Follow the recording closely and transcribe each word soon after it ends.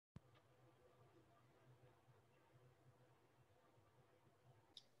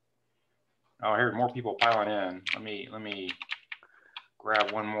Oh, here more people piling in. Let me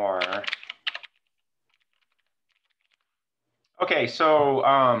grab one more. Okay, so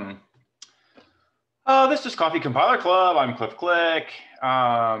this is Coffee Compiler Club. I'm Cliff Click.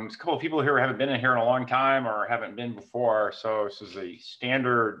 There's a couple of people here who haven't been in here in a long time or haven't been before. So this is a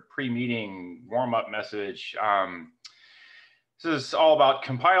standard pre-meeting warm-up message. This is all about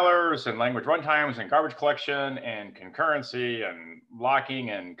compilers and language runtimes and garbage collection and concurrency and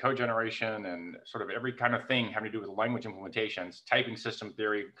locking and code generation and sort of every kind of thing having to do with language implementations. Typing system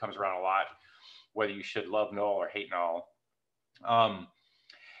theory comes around a lot, whether you should love null or hate null.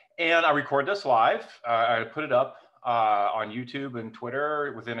 And I record this live. I put it up on YouTube and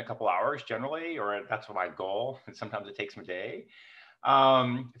Twitter within a couple hours generally, or that's my goal. And sometimes it takes me a day.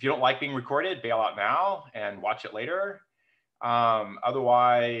 If you don't like being recorded, bail out now and watch it later.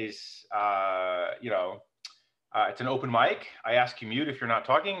 Otherwise, it's an open mic. I ask you mute if you're not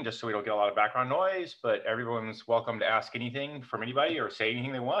talking, just so we don't get a lot of background noise, but everyone's welcome to ask anything from anybody or say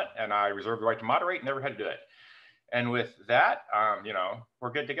anything they want. And I reserve the right to moderate, never had to do it. And with that, we're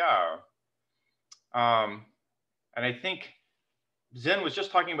good to go. And I think Zen was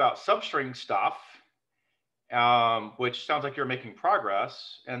just talking about substring stuff, which sounds like you're making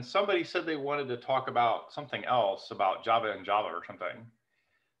progress. And somebody said they wanted to talk about something else, about Java and Java or something.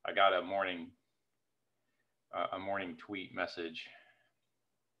 I got a morning tweet message.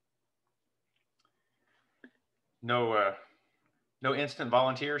 No instant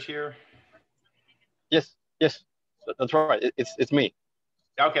volunteers here? Yes, that's right. It's me.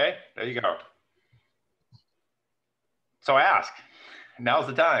 Okay, there you go. So ask. Now's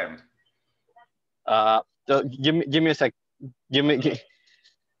the time. Give me a sec. Give me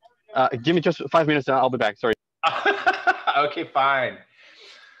just 5 minutes and I'll be back. Sorry. Okay, fine.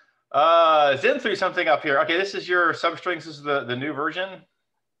 Zen threw something up here. Okay, this is your substrings. This is the new version.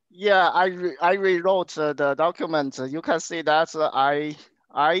 Yeah, I rewrote the document. You can see that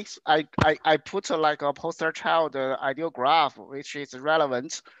I put like a poster child ideal graph, which is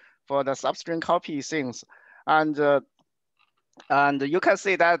relevant for the substring copy things, and you can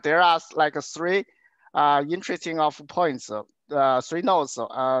see that there are like three interesting of points, three nodes.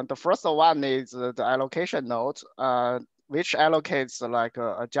 The first one is the allocation node, which allocates like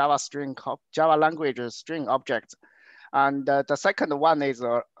a Java language string object. And the second one is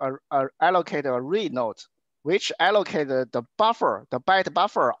allocate array node, which allocated the buffer, the byte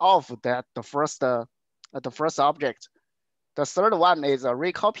buffer of the first object. The third one is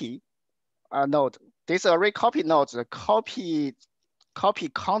array copy node. This array copy node copy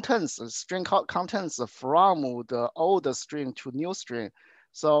contents, string contents from the old string to new string.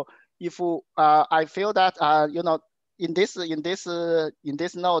 So if I feel that in this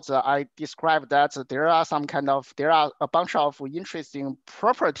note, I described that there are a bunch of interesting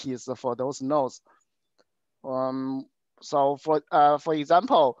properties for those nodes. So for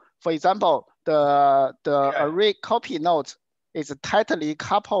example, the array copy node is tightly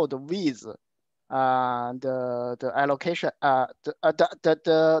coupled with the allocation.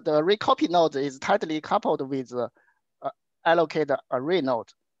 The array copy node is tightly coupled with allocate array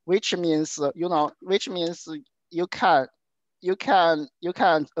node, which means you can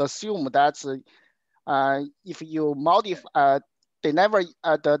assume that if you modify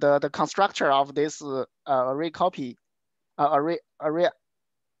the constructor of this array copy allocate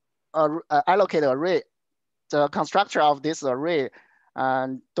array, the constructor of this array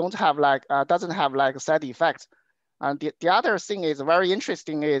doesn't have like side effect. And the other thing is very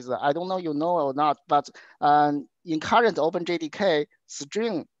interesting is, I don't know you know or not, but in current OpenJDK,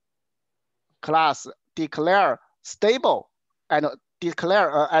 string class declare stable and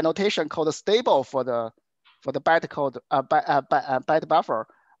declare annotation called stable for the byte code byte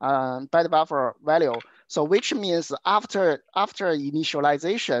buffer value. So which means after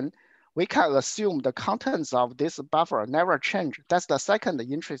initialization, we can assume the contents of this buffer never change. That's the second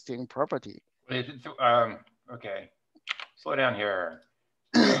interesting property. Okay, slow down here.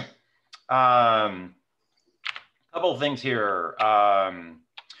 Couple of things here.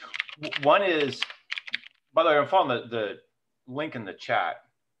 One is, by the way, I'm following the link in the chat.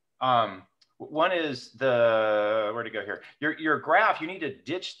 One is where to go here? Your graph, you need to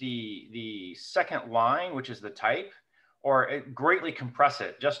ditch the second line, which is the type, or greatly compress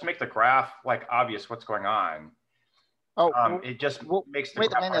it just to make the graph like obvious what's going on. Oh, it just makes the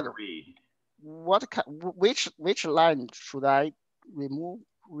graph hard to read. Which line should I remove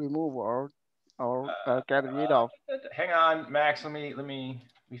or get rid of? Hang on, Max. Let me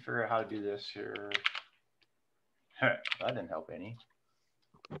figure out how to do this here. That didn't help any.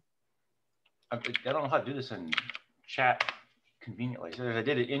 I don't know how to do this in chat conveniently. So I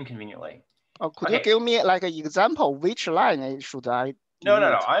did it inconveniently. Could you give me like an example? Which line should I delete?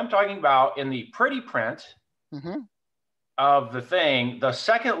 No. I'm talking about in the pretty print of the thing, the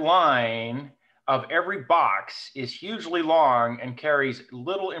second line of every box is hugely long and carries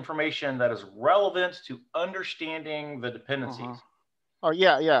little information that is relevant to understanding the dependencies. Oh,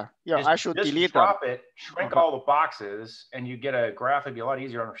 yeah. I should delete them. Drop it, shrink all the boxes, and you get a graph. It'd be a lot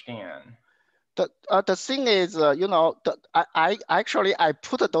easier to understand. The thing is, you know, I actually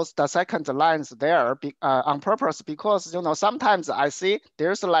put the second lines there on purpose because, you know, sometimes I see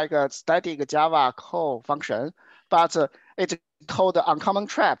there's like a static Java call function, but it's called uncommon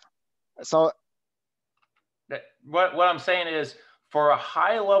trap. So what I'm saying is, for a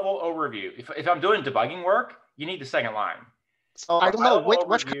high level overview, if I'm doing debugging work, you need the second line. So I don't know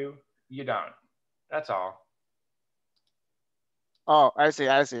which you don't. That's all. Oh, I see.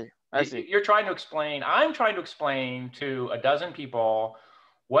 You're trying to explain, I'm trying to explain to a dozen people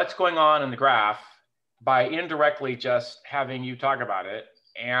what's going on in the graph by indirectly just having you talk about it.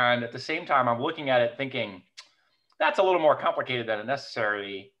 And at the same time, I'm looking at it thinking, that's a little more complicated than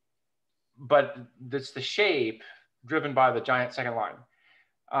necessary, but it's the shape driven by the giant second line.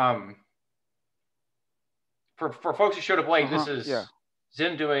 For folks who showed up late, this is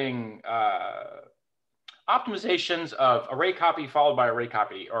Zen doing optimizations of array copy followed by array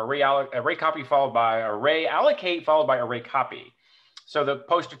copy, or array copy followed by array allocate followed by array copy. So the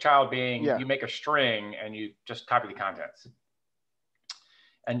poster child being you make a string and you just copy the contents.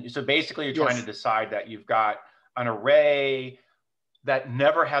 And so basically you're trying to decide that you've got an array that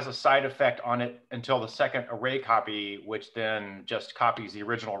never has a side effect on it until the second array copy, which then just copies the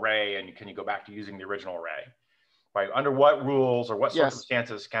original array, and can you go back to using the original array? Right? Under what rules or what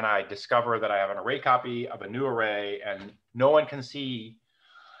circumstances can I discover that I have an array copy of a new array and no one can see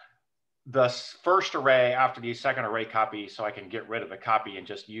the first array after the second array copy, so I can get rid of the copy and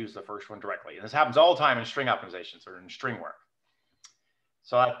just use the first one directly? And this happens all the time in string optimizations or in string work.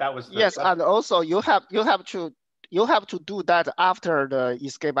 So that was and also you have to do that after the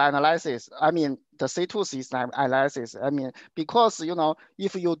escape analysis. I mean the C2 system analysis. I mean, because you know,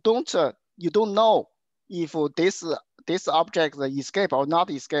 if you don't know if this object escape or not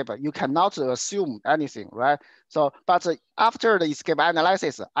escape, you cannot assume anything, right? So, but after the escape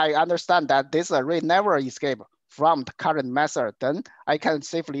analysis, I understand that this array never escape from the current method. Then I can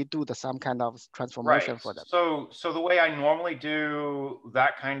safely do some kind of transformation for them. So the way I normally do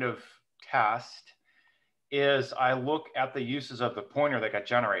that kind of test is I look at the uses of the pointer that got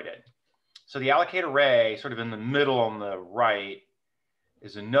generated. So the allocate array, sort of in the middle on the right,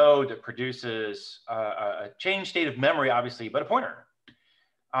 is a node that produces a change state of memory, obviously, but a pointer.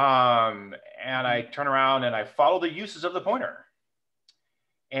 And I turn around and I follow the uses of the pointer.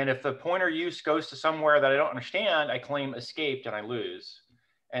 And if the pointer use goes to somewhere that I don't understand, I claim escaped and I lose.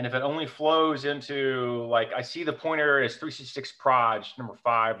 And if it only flows into, like, I see the pointer is 366 proj, number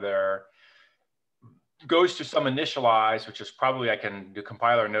 5 there, goes to some initialize, which is probably, the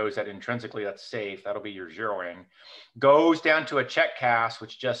compiler knows that intrinsically that's safe. That'll be your zeroing. Goes down to a check cast,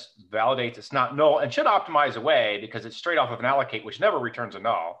 which just validates it's not null and should optimize away because it's straight off of an allocate, which never returns a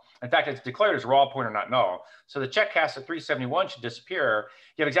null. In fact, it's declared as raw pointer, not null. So the check cast at 371 should disappear.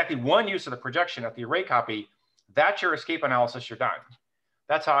 You have exactly one use of the projection at the array copy. That's your escape analysis, you're done.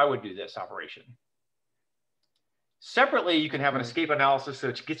 That's how I would do this operation. Separately, you can have an escape analysis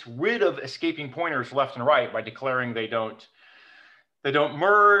which gets rid of escaping pointers left and right by declaring they don't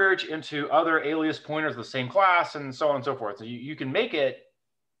merge into other alias pointers of the same class, and so on and so forth. So you can make it,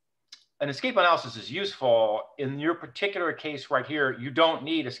 an escape analysis is useful. In your particular case right here, you don't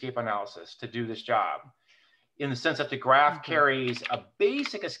need escape analysis to do this job, in the sense that the graph carries a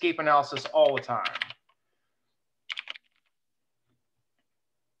basic escape analysis all the time.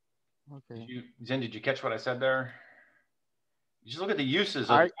 Okay. Zen, did you catch what I said there? You just look at the uses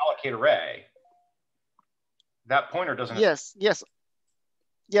of the allocate array. That pointer doesn't. Yes,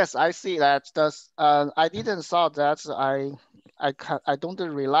 I see that. I didn't thought that I don't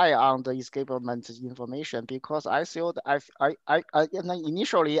rely on the escapement information because I thought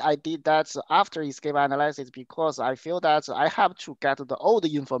initially I did that after escape analysis because I feel that I have to get the old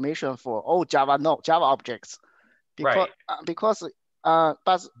information for all Java objects because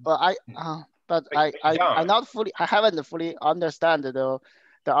but I haven't fully understand your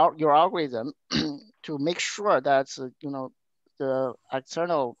algorithm to make sure that you know the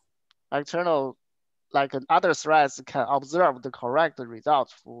external like other threads can observe the correct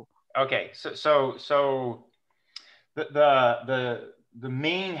results for. Okay, so the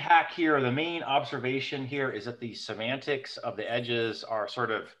main hack here, the main observation here is that the semantics of the edges are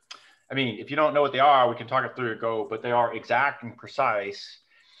sort of, I mean, if you don't know what they are, we can talk it through but they are exact and precise.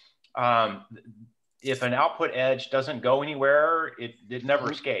 if an output edge doesn't go anywhere, it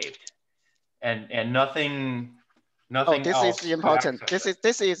never escaped, and nothing this else is important.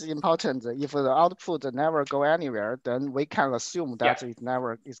 This is important. If the output never go anywhere, then we can assume that it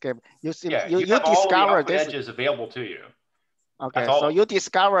never escaped. You have all the output edges available to you. Okay, so you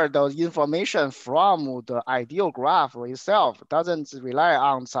discover the information from the ideal graph itself. Doesn't rely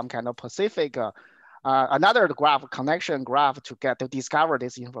on some kind of specific another graph, connection graph to discover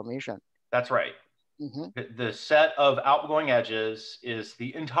this information. That's right. The set of outgoing edges is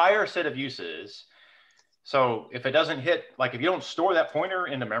the entire set of uses. So if it doesn't hit, like if you don't store that pointer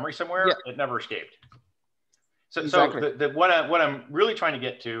in the memory somewhere, it never escaped. So, exactly. what I'm really trying to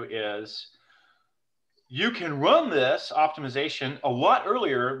get to is you can run this optimization a lot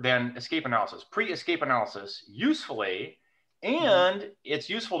earlier than escape analysis, pre-escape analysis, usefully, and it's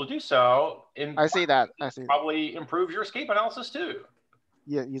useful to do so. I see that. Probably improves your escape analysis too.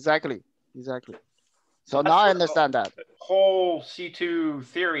 Yeah, exactly. So now I understand that. Whole C2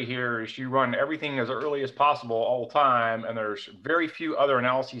 theory here is you run everything as early as possible all the time, and there's very few other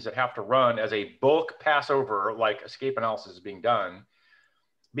analyses that have to run as a bulk passover like escape analysis is being done,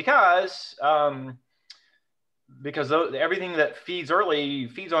 because everything that feeds early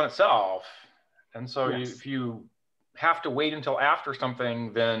feeds on itself. And so if you have to wait until after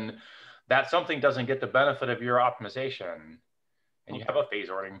something, then that something doesn't get the benefit of your optimization, and you have a phase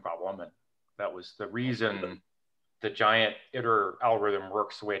ordering problem. And that was the reason the giant iter algorithm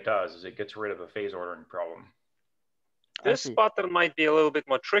works the way it does, is it gets rid of a phase ordering problem. This pattern might be a little bit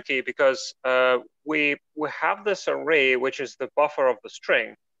more tricky because we have this array, which is the buffer of the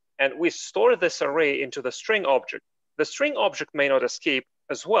string, and we store this array into the string object. The string object may not escape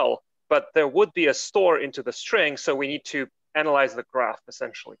as well, but there would be a store into the string, so we need to analyze the graph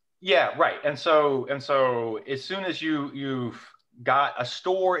essentially. Yeah, right. And so as soon as you've got a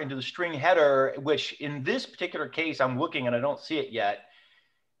store into the string header, which in this particular case I'm looking and I don't see it yet,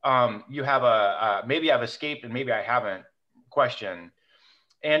 you have maybe I've escaped and maybe I haven't question.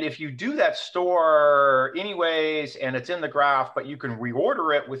 And if you do that store anyways, and it's in the graph, but you can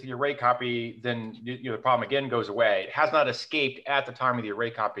reorder it with the array copy, then the problem again goes away. It has not escaped at the time of the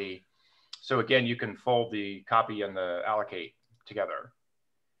array copy. So again, you can fold the copy and the allocate together.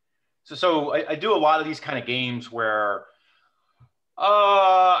 So I do a lot of these kind of games where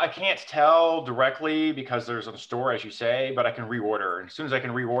I can't tell directly because there's a store, as you say, but I can reorder. And as soon as I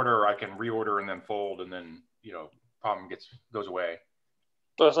can reorder and then fold, and then problem goes away.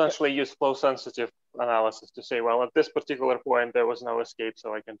 So essentially use flow sensitive analysis to say, well, at this particular point, there was no escape,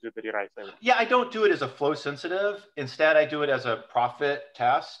 so I can do the rewrite thing. Yeah, I don't do it as a flow sensitive. Instead, I do it as a profit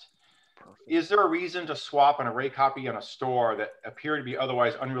test. Is there a reason to swap an array copy and a store that appear to be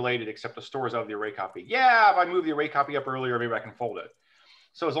otherwise unrelated, except the store is out of the array copy? Yeah, if I move the array copy up earlier, maybe I can fold it.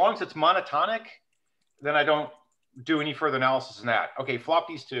 So as long as it's monotonic, then I don't do any further analysis than that. Okay, flop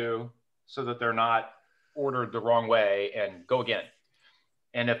these two so that they're not ordered the wrong way and go again.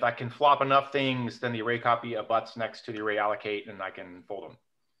 And if I can flop enough things, then the array copy abuts next to the array allocate and I can fold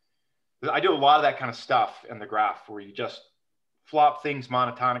them. I do a lot of that kind of stuff in the graph where you just flop things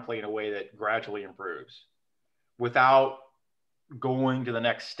monotonically in a way that gradually improves without going to the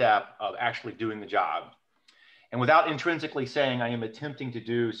next step of actually doing the job. And without intrinsically saying I am attempting to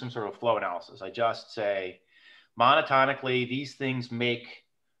do some sort of flow analysis. I just say monotonically, these things make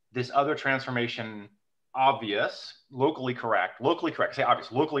this other transformation obvious, locally correct, say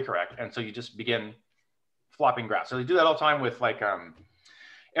obvious, locally correct. And so you just begin flopping graphs. So they do that all the time with like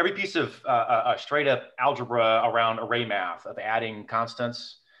every piece of straight up algebra around array math of adding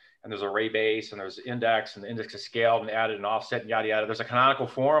constants. And there's array base and there's index, and the index is scaled and added and offset and yada, yada. There's a canonical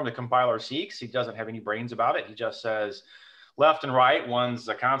form the compiler seeks. He doesn't have any brains about it. He just says left and right, one's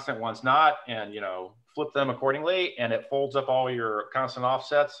a constant, one's not, and flip them accordingly, and it folds up all your constant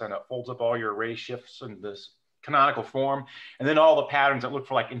offsets, and it folds up all your array shifts in this canonical form. And then all the patterns that look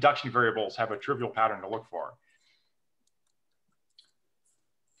for like induction variables have a trivial pattern to look for.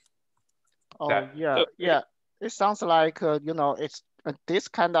 Oh, yeah. It sounds like, it's this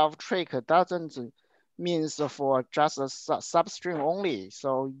kind of trick doesn't means for just a substring only.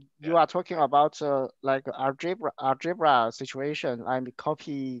 So you are talking about like algebra situation, and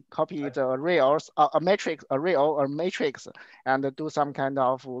copy the array or a matrix array or a matrix and do some kind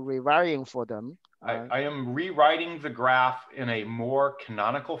of rewiring for them. I am rewriting the graph in a more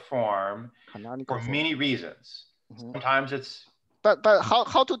canonical form for many reasons. Sometimes it's but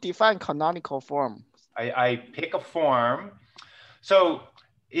how to define canonical form? I pick a form. So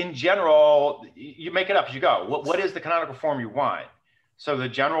in general, you make it up as you go. What is the canonical form you want? So the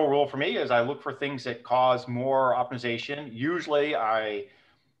general rule for me is I look for things that cause more optimization. Usually I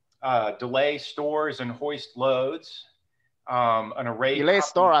delay stores and hoist loads, an array delay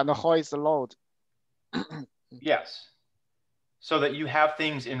store and hoist load. Yes. So that you have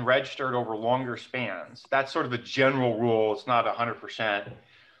things in registered over longer spans. That's sort of the general rule. It's not 100%,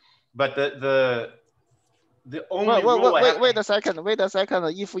 but the only rule. Wait a second.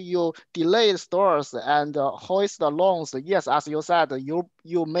 If you delay stores and hoist the loans, yes, as you said,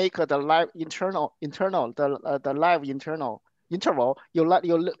 you make the live internal the live internal interval.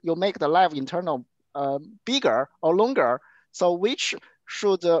 You make the live internal bigger or longer. So which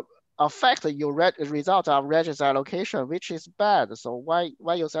should affect your result of register allocation, which is bad. So why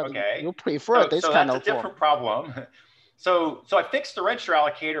you said you prefer this kind of form? So that's a different problem. So I fixed the register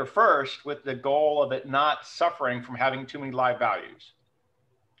allocator first with the goal of it not suffering from having too many live values.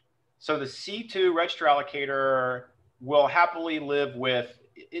 So the C2 register allocator will happily live with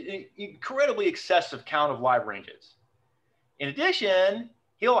an incredibly excessive count of live ranges. In addition,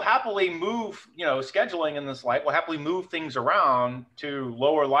 he'll happily move, scheduling in this light will happily move things around to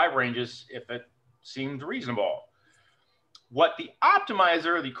lower live ranges if it seems reasonable. What the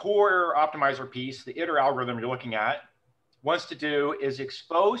optimizer, the core optimizer piece, the iter algorithm you're looking at, wants to do is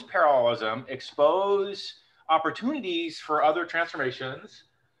expose parallelism, expose opportunities for other transformations,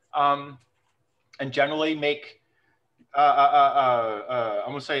 and generally make, I'm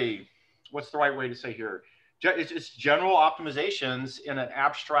going to say, what's the right way to say here? It's general optimizations in an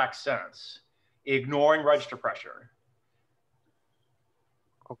abstract sense, ignoring register pressure.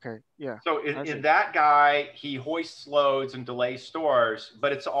 Okay, yeah. So in that guy, he hoists loads and delays stores,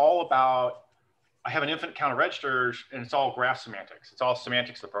 but it's all about, I have an infinite count of registers and it's all graph semantics. It's all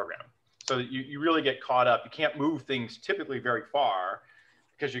semantics of the program. So you really get caught up. You can't move things typically very far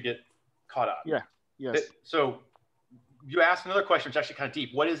because you get caught up. Yeah, yes. So you asked another question, which is actually kind of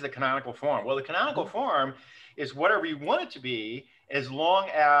deep. What is the canonical form? Well, the canonical form is whatever you want it to be, as long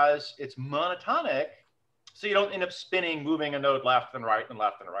as it's monotonic, so you don't end up spinning, moving a node left and right and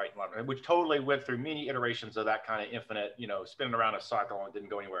left and right and left, which totally went through many iterations of that kind of infinite, spinning around a cycle and didn't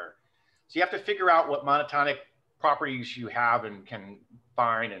go anywhere. So you have to figure out what monotonic properties you have and can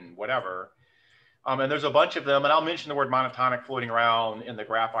find and whatever. And there's a bunch of them, and I'll mention the word monotonic floating around in the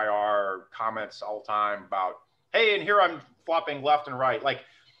graph IR comments all the time about, hey, and here I'm flopping left and right. Like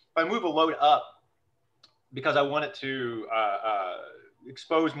if I move a load up because I want it to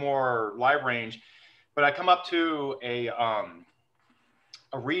expose more live range, but I come up to a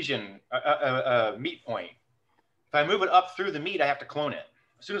region, a meet point. If I move it up through the meet, I have to clone it.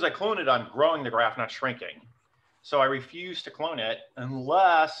 As soon as I clone it, I'm growing the graph, not shrinking. So I refuse to clone it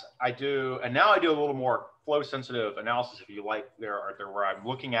unless I do, and now I do a little more flow sensitive analysis, if you like, there where I'm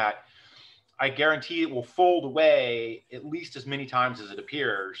looking at, I guarantee it will fold away at least as many times as it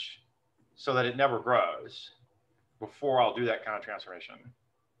appears so that it never grows before I'll do that kind of transformation.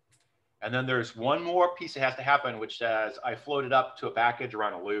 And then there's one more piece that has to happen, which says I float it up to a backage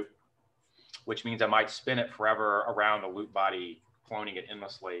around a loop, which means I might spin it forever around the loop body, cloning it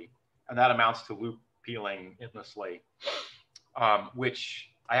endlessly. And that amounts to loop peeling endlessly, which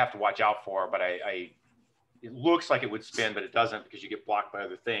I have to watch out for, but it looks like it would spin, but it doesn't because you get blocked by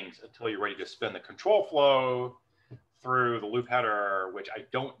other things until you're ready to spin the control flow through the loop header, which I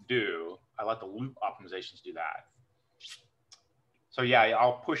don't do. I let the loop optimizations do that. So yeah,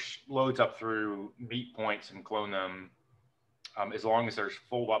 I'll push loads up through meet points and clone them as long as there's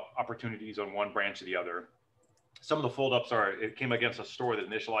fold up opportunities on one branch or the other. Some of the fold ups it came against a store that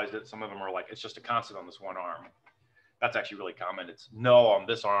initialized it. Some of them are like, it's just a constant on this one arm. That's actually really common. It's null on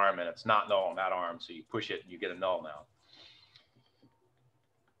this arm and it's not null on that arm. So you push it and you get a null now.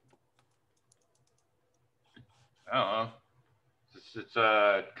 I don't know. It's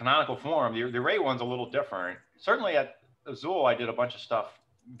a canonical form. The array one's a little different. Certainly at Azul, I did a bunch of stuff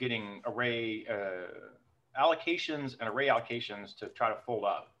getting array allocations and array allocations to try to fold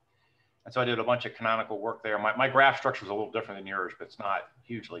up. And so I did a bunch of canonical work there. My graph structure is a little different than yours, but it's not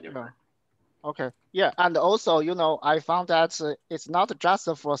hugely different. Okay. Yeah. And also, I found that it's not just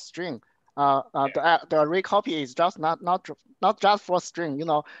for string. The array copy is just not just for string.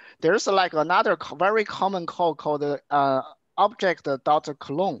 There's like another very common code called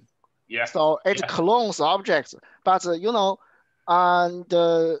object.clone. Yeah. So it clones objects, but and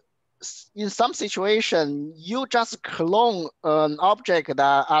in some situation, you just clone an object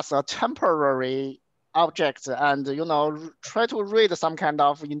as a temporary object and try to read some kind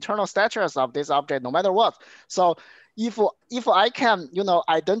of internal status of this object no matter what. So if I can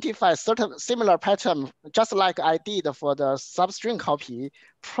identify certain similar pattern just like I did for the substring copy,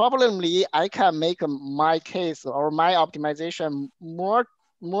 probably I can make my case or my optimization more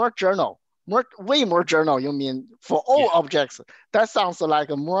general way more journal, you mean, for all objects. That sounds like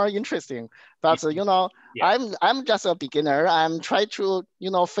more interesting. But you know, I'm just a beginner. I'm trying to,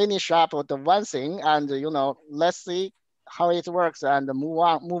 you know, finish up the one thing, and you know, let's see how it works and move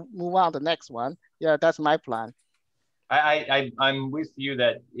on the next one. Yeah, that's my plan. I'm with you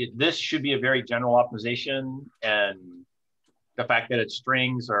that this should be a very general optimization, and the fact that it's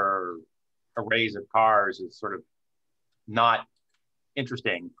strings or arrays of cars is sort of not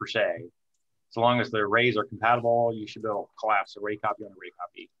interesting per se. As long as the arrays are compatible, you should be able to collapse array copy on array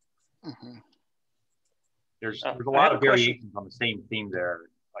copy. Mm-hmm. There's a lot of variations on the same theme there,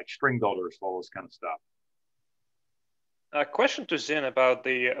 like string builders, all this kind of stuff. A question to Zin about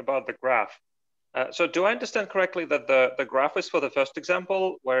the graph. So do I understand correctly that the graph is for the first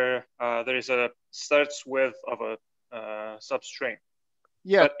example where there is a starts with of a substring?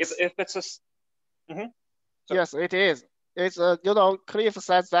 Yeah. But if it's a yes, it is. It's you know, Cliff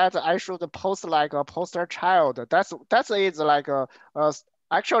says that I should post like a poster child. That is like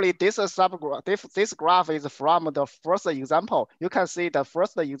actually this this graph is from the first example. You can see the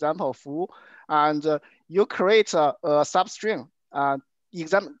first example full, and you create a substring.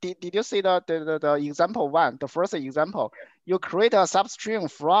 Did you see the example one, the first example? You create a substring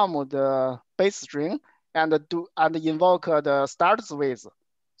from the base string and invoke the starts with.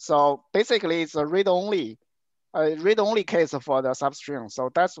 So basically, it's a read-only case for the substring. So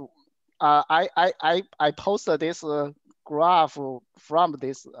that's I posted this graph from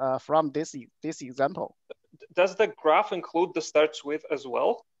this example. Does the graph include the starts with as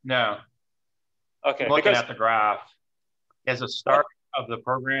well? No. Okay. Looking at the graph, as a start of the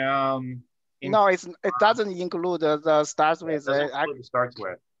program. No, it doesn't include the starts with. It doesn't include the starts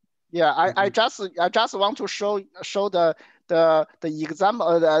with. Yeah, I just want to show the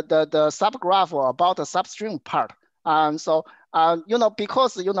example, the subgraph about the substring part. And so you know,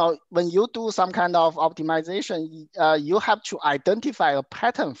 because you know, when you do some kind of optimization, you have to identify a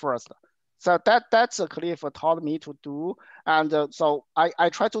pattern first. So that's a Cliff taught me to do. And so I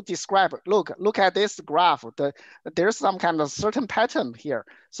try to describe, look at this graph. There's some kind of certain pattern here.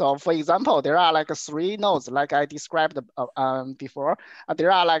 So for example, there are like 3 nodes, like I described before.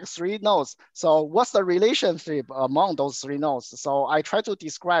 There are like 3 nodes. So what's the relationship among those 3 nodes? So I try to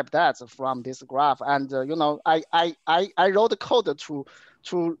describe that from this graph. And you know, I wrote the code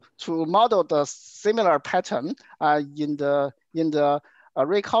to model the similar pattern in the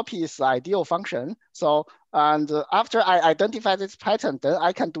array copies ideal function. So, and after I identify this pattern, then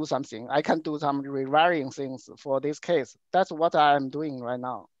I can do something. I can do some rewiring things for this case. That's what I'm doing right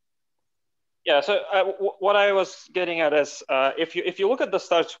now. Yeah, so what I was getting at is if you look at the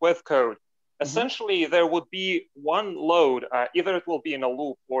starts with code, essentially there would be one load, either it will be in a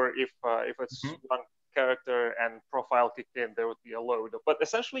loop, or if it's one character and profile kicked in, there would be a load. But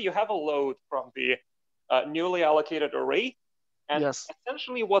essentially you have a load from the newly allocated array. And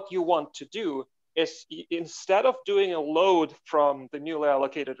essentially what you want to do is, instead of doing a load from the newly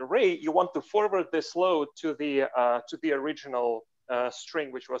allocated array, you want to forward this load to the original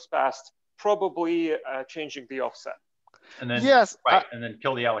string which was passed, probably changing the offset. And then and then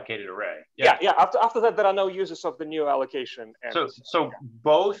kill the allocated array. Yeah. After that, there are no uses of the new allocation. And so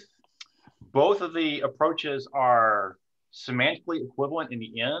both of the approaches are semantically equivalent in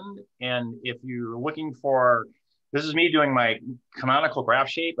the end. And if you're looking for, this is me doing my canonical graph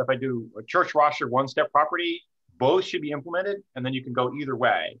shape. If I do a church roster one-step property, both should be implemented, and then you can go either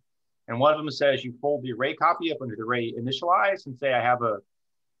way. And one of them says you fold the array copy up under the array initialize and say I have the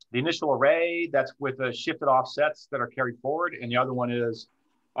initial array that's with the shifted offsets that are carried forward. And the other one is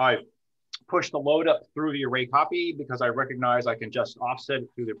I push the load up through the array copy because I recognize I can just offset it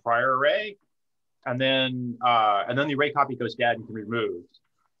through the prior array. And then the array copy goes dead and can be removed.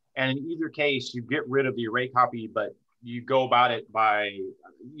 And in either case, you get rid of the array copy, but you go about it by,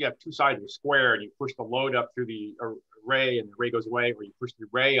 you have 2 sides of a square and you push the load up through the array and the array goes away, or you push the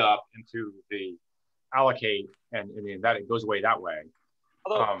array up into the allocate and that it goes away that way.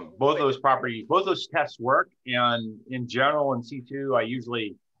 Both those properties, both those tests work. And in general, in C2, I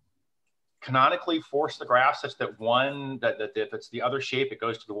usually canonically force the graph such that that if it's the other shape, it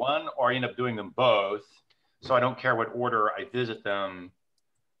goes to the one, or I end up doing them both. So I don't care what order I visit them,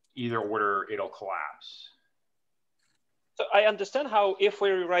 either order it'll collapse. So I understand how if we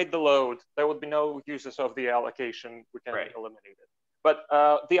rewrite the load, there would be no uses of the allocation, we can eliminate it. But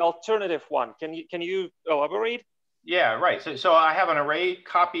the alternative one, can you elaborate? Yeah, right. So I have an array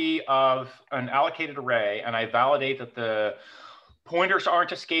copy of an allocated array, and I validate that the pointers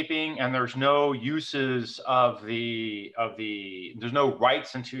aren't escaping, and there's no uses of there's no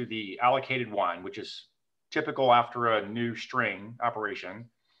writes into the allocated one, which is typical after a new string operation.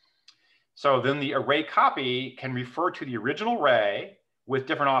 So then the array copy can refer to the original array with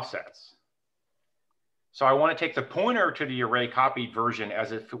different offsets. So I want to take the pointer to the array copied version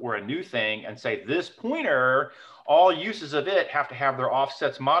as if it were a new thing and say this pointer, all uses of it have to have their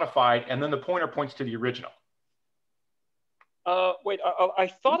offsets modified, and then the pointer points to the original. Wait,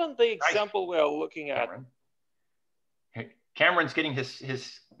 I thought in the example we are looking at. Cameron's getting his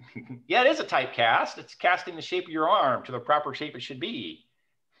yeah, it is a typecast. It's casting the shape of your arm to the proper shape it should be.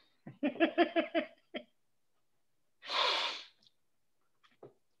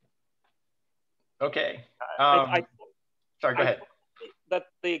 Okay. Sorry, go ahead. That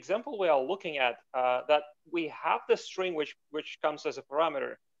the example we are looking at, that we have the string which comes as a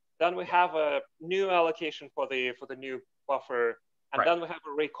parameter. Then we have a new allocation for the new buffer, and then we have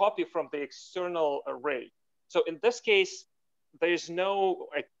array copy from the external array. So in this case, there is no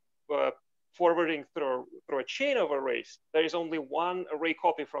forwarding through a chain of arrays. There is only one array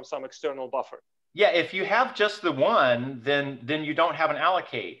copy from some external buffer. Yeah, if you have just the one, then you don't have an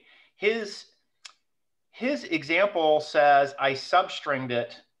allocate. His example says I substringed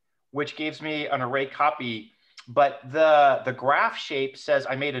it, which gives me an array copy, but the graph shape says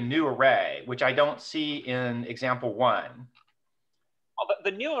I made a new array, which I don't see in example 1. Oh,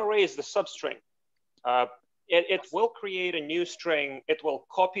 the new array is the substring. It will create a new string. It will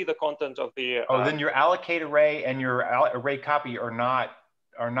copy the content of the. Then your allocate array and your array copy are not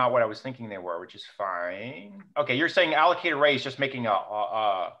what I was thinking they were, which is fine. Okay, you're saying allocate array is just making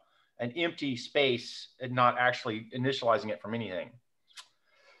an empty space and not actually initializing it from anything,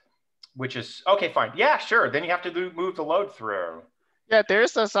 which is okay, fine. Yeah, sure. Then you have to move the load through. Yeah,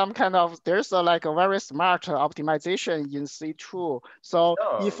 there's some kind of like a very smart optimization in C2. So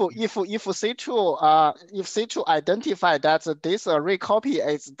if C2 identify that this array copy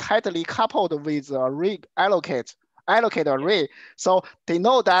is tightly coupled with array allocate array, so they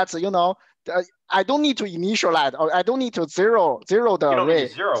know that I don't need to initialize, or I don't need to zero the array. Don't need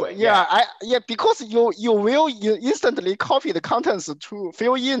to zero it. Yeah, because you will instantly copy the contents to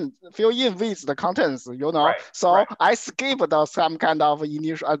fill in with the contents, Right, So right. I skipped some kind of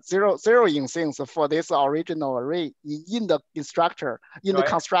initial zeroing things for this original array in the constructor,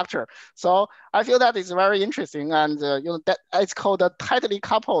 constructor. So I feel that is very interesting, and that it's called a tightly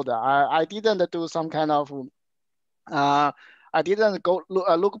coupled. I didn't do some kind of I didn't go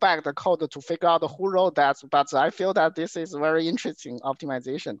look back the code to figure out who wrote that, but I feel that this is very interesting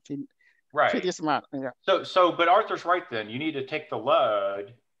optimization. Right. Pretty smart. Yeah. But Arthur's right then. You need to take the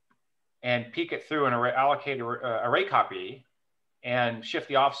load and peek it through an allocated array copy and shift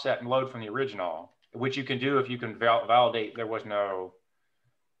the offset and load from the original, which you can do if you can validate there was no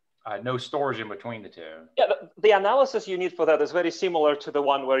storage in between the two. Yeah, the analysis you need for that is very similar to the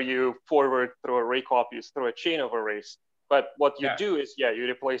one where you forward through array copies through a chain of arrays. But what you do is, you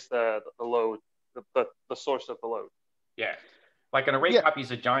replace the load, the source of the load. Yeah, like an array copy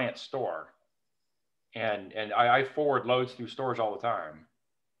is a giant store, and I forward loads through stores all the time.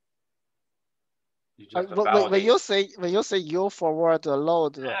 You just when you say you forward the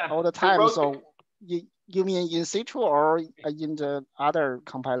load all the time, so you mean in C2 or in the other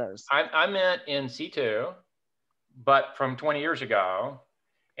compilers? I meant in C2, but from 20 years ago,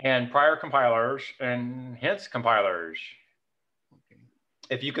 and prior compilers, and hence compilers.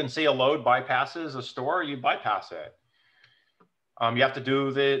 If you can see a load bypasses a store, you bypass it. You have to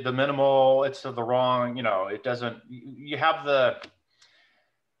do the minimal. It's the wrong. It doesn't. You have the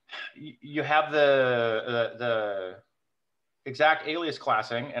exact alias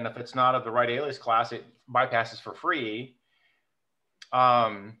classing, and if it's not of the right alias class, it bypasses for free.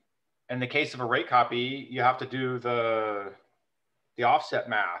 In the case of array copy, you have to do the offset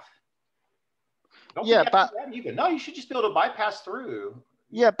math. No, you should just be able to bypass through.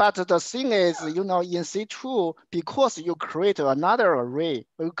 Yeah, but the thing is, in C2, because you create another array,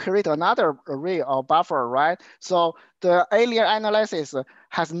 or buffer, right? So the alien analysis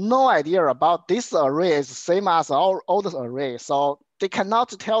has no idea about this array is the same as all the array. So they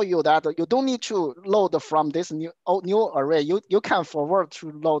cannot tell you that you don't need to load from this new array. You can forward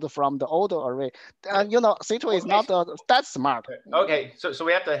to load from the older array. And C2 is not that smart. Okay, so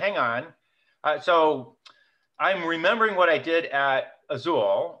we have to hang on. So I'm remembering what I did at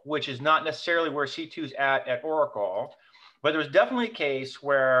Azul, which is not necessarily where C2's at Oracle, but there's definitely a case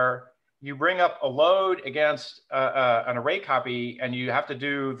where you bring up a load against an array copy, and you have to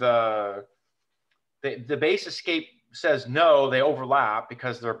do the base escape says no, they overlap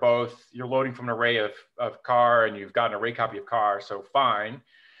because they're both, you're loading from an array of car and you've got an array copy of car, so fine.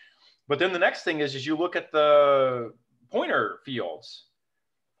 But then the next thing is you look at the pointer fields.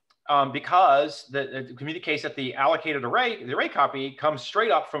 because it can be the case that the allocated array, the array copy, comes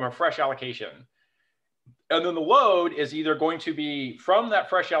straight up from a fresh allocation. And then the load is either going to be from that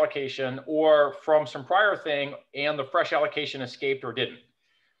fresh allocation or from some prior thing, and the fresh allocation escaped or didn't.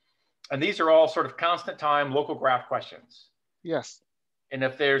 And these are all sort of constant time local graph questions. Yes. And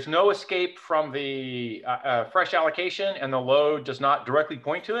if there's no escape from the fresh allocation and the load does not directly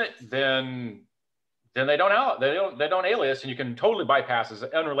point to it, then they don't alias, and you can totally bypass as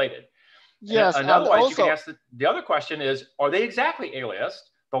unrelated. Yes. And otherwise, you can ask the other question is, are they exactly aliased?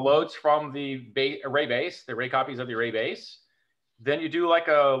 The loads from the array base, the array copies of the array base. Then you do like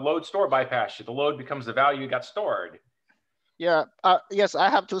a load store bypass. The load becomes the value you got stored. Yeah. Yes, I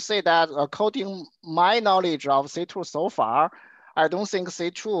have to say that according my knowledge of C2 so far, I don't think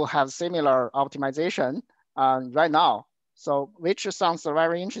C2 has similar optimization right now. So which sounds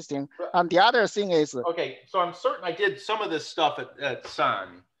very interesting. And the other thing is, okay, so I'm certain I did some of this stuff at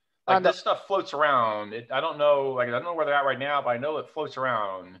Sun. Like this stuff floats around. I don't know, like I don't know where they're at right now, but I know it floats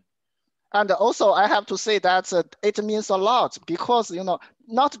around. And also, I have to say that it means a lot because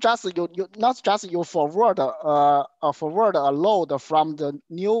not just you forward a load from the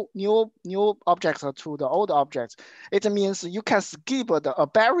new object to the old object. It means you can skip a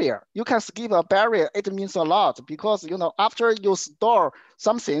barrier. You can skip a barrier. It means a lot because after you store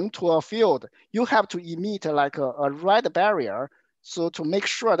something to a field, you have to emit like a red barrier, so to make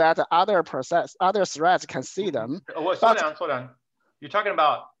sure that other threads can see them. Oh, slow down. You're talking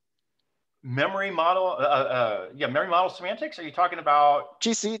about memory model, memory model semantics? Are you talking about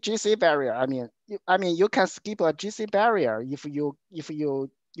GC barrier? I mean, you can skip a GC barrier if you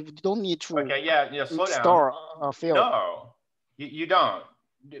don't need to. Okay, yeah, slow down. Store a field. No, you don't.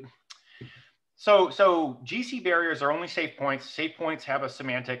 So GC barriers are only safe points. Safe points have a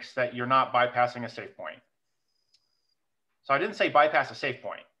semantics that you're not bypassing a safe point. So I didn't say bypass a safe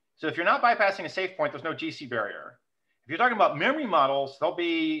point. So if you're not bypassing a safe point, there's no GC barrier. If you're talking about memory models, there'll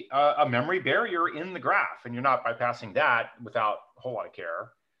be a memory barrier in the graph, and you're not bypassing that without a whole lot of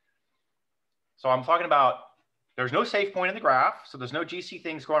care. So I'm talking about there's no safe point in the graph, so there's no GC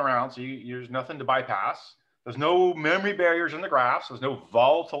things going around, so there's nothing to bypass. There's no memory barriers in the graph, so there's no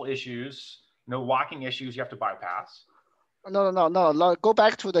volatile issues, no locking issues you have to bypass. No. Go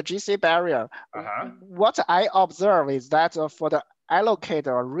back to the GC barrier. What I observe is that for the allocate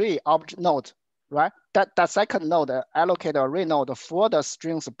array object node, right? That second node, allocate array node for the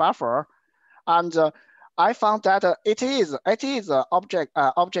strings buffer, and I found that it is object,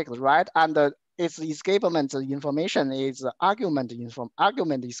 right? And its escapement information is argument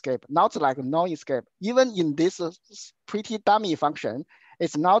escape, not like no escape. Even in this pretty dummy function,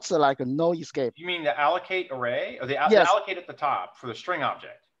 it's not like no escape. You mean the allocate array, or the allocate at the top for the string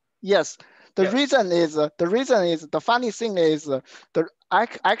object? Yes. The reason is the funny thing is after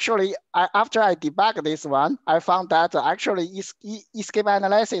I debug this one, I found that actually escape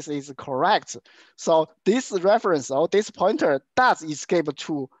analysis is correct. So this reference or this pointer does escape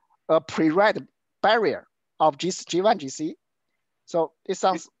to a pre-read barrier of G1 GC. So it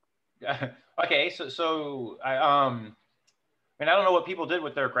sounds okay. So I don't know what people did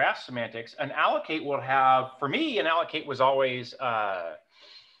with their graph semantics. An allocate will have, for me, an allocate was always a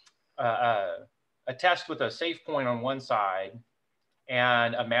test with a safe point on one side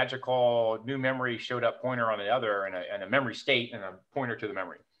and a magical new memory showed up pointer on the other, and a memory state and a pointer to the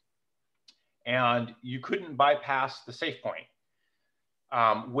memory. And you couldn't bypass the safe point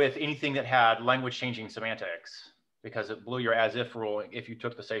with anything that had language changing semantics, because it blew your as if rule if you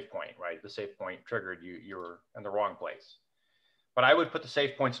took the safe point, right? The safe point triggered you were in the wrong place. But I would put the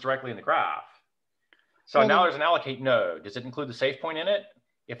safe points directly in the graph. So now there's an allocate node. Does it include the safe point in it?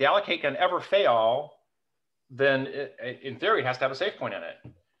 If the allocate can ever fail, then in theory, it has to have a safe point in it.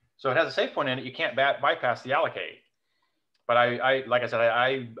 So if it has a safe point in it, you can't bypass the allocate. But like I said,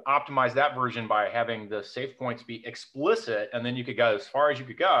 I optimized that version by having the safe points be explicit, and then you could go as far as you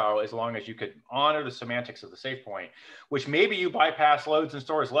could go as long as you could honor the semantics of the safe point, which maybe you bypass loads and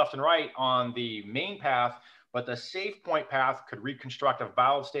stores left and right on the main path, but the safe point path could reconstruct a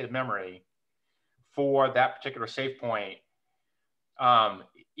valid state of memory for that particular safe point,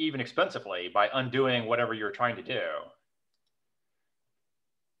 even expensively, by undoing whatever you're trying to do.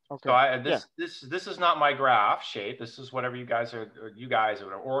 Okay. So this is not my graph shape. This is whatever you guys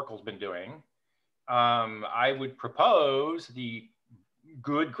or Oracle's been doing. I would propose the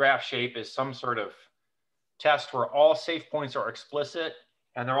good graph shape is some sort of test where all safe points are explicit,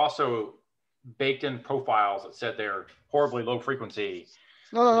 and they're also baked in profiles that said they're horribly low frequency.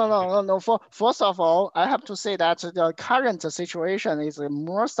 No. First of all, I have to say that the current situation is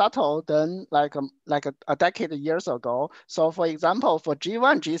more subtle than like a decade years ago. So for example, for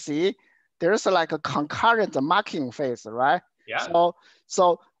G1 GC, there's like a concurrent marking phase, right? Yeah.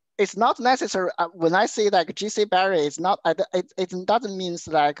 So it's not necessary. When I say like GC barrier, it's not. It doesn't mean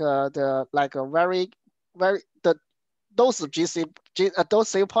like those those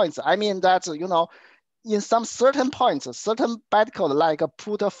save points. I mean that in some certain points, certain bytecode like a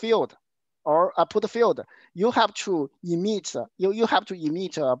put field or a put field, you have to emit a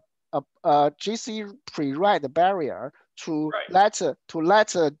GC pre-write barrier to let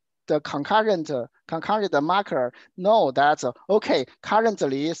the concurrent marker know that okay,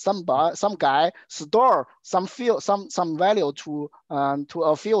 currently some guy store some value to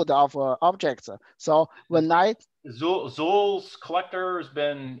a field of objects. So when Zul's collector has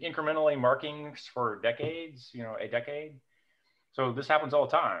been incrementally marking for decades, a decade. So this happens all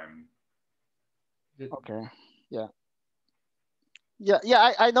the time. Okay, yeah.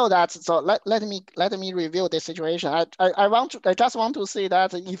 I know that. So let me review the situation. I just want to say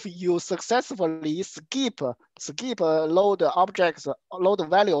that if you successfully skip load objects, load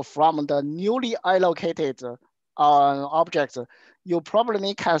value from the newly allocated objects, you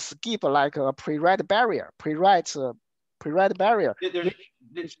probably can skip like a pre-write barrier.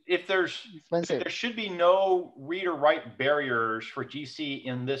 If there should be no read or write barriers for GC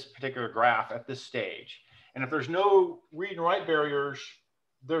in this particular graph at this stage. And if there's no read and write barriers,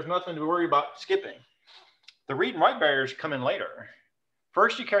 there's nothing to worry about skipping. The read and write barriers come in later.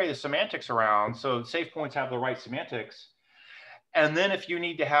 First, you carry the semantics around, so safe points have the right semantics. And then if you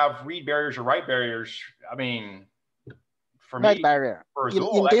need to have read barriers or write barriers, I mean, for me, barrier.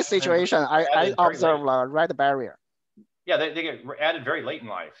 In this situation, I observe a write barrier. Yeah, they get added very late in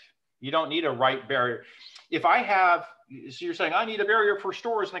life. You don't need a write barrier. If I have, so you're saying I need a barrier for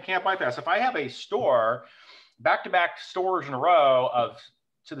stores and I can't bypass. If I have a store, back-to-back stores in a row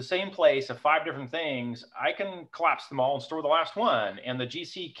to the same place of 5 different things, I can collapse them all and store the last one. And the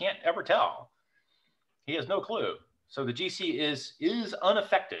GC can't ever tell. He has no clue. So the GC is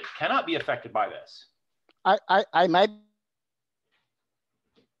unaffected, cannot be affected by this. I might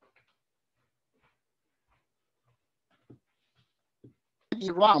be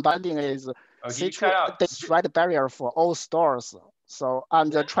wrong, but I think is this write barrier for all stores. So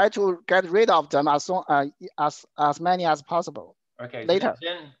try to get rid of them as many as possible. Okay. Later.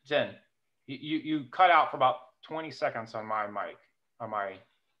 Zen, you cut out for about 20 seconds on my mic, on my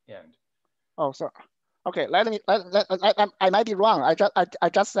end. Oh, sorry. Okay, I might be wrong. I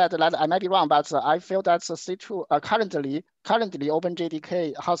just said that I might be wrong, but I feel that C2 currently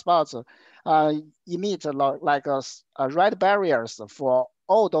OpenJDK hotspots emit like write barriers for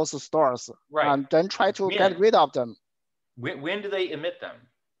all those stores, and then try to get rid of them. When do they emit them?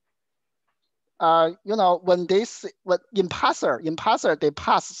 When in parser they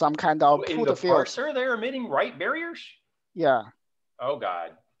pass some kind of in the field. Parser, they're emitting write barriers? Yeah. Oh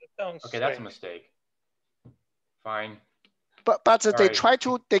God. Okay, that's a mistake. Fine. But they try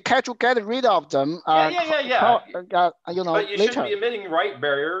to get rid of them. Yeah. But you later. shouldn't be emitting write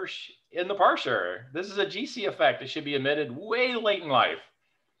barriers in the parser. This is a GC effect. It should be emitted way late in life.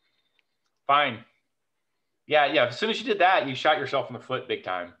 Fine. Yeah. As soon as you did that, you shot yourself in the foot big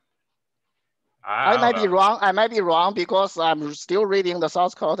time. I might be wrong. I might be wrong because I'm still reading the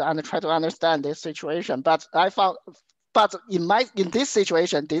source code and try to understand this situation. But in this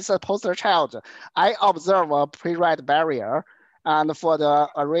situation, this poster child, I observe a pre-write barrier, and for the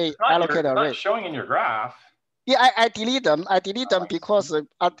array allocated array. Not showing in your graph. Yeah, I delete them. I delete them because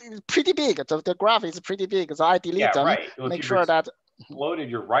it's pretty big. The graph is pretty big, so I delete them. Right. Well, make sure that loaded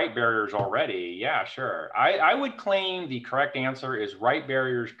your write barriers already. Yeah, sure. I would claim the correct answer is write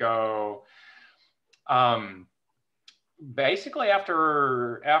barriers go. Basically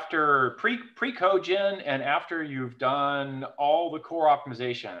after pre-code gen and after you've done all the core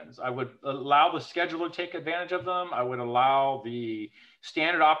optimizations. I would allow the scheduler to take advantage of them. I would allow the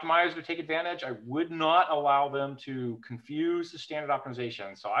standard optimizer to take advantage. I would not allow them to confuse the standard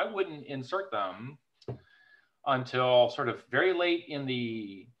optimization. So I wouldn't insert them until sort of very late in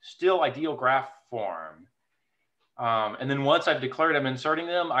the still ideal graph form. And then once I've declared I'm inserting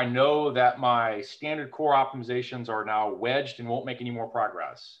them, I know that my standard core optimizations are now wedged and won't make any more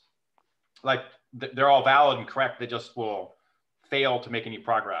progress. Like they're all valid and correct, they just will fail to make any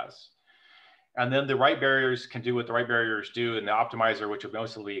progress. And then the write barriers can do what the write barriers do, and the optimizer, which will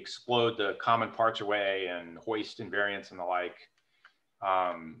mostly explode the common parts away and hoist invariants and the like.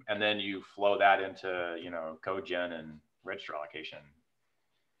 And then you flow that into code gen and register allocation.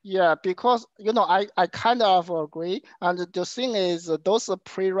 Yeah, because I kind of agree, and the thing is those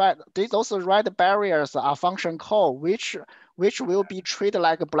red barriers are function call, which will be treated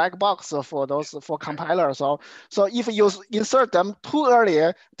like a black box for compilers. So if you insert them too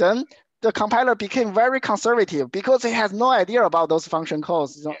early, then the compiler became very conservative because it has no idea about those function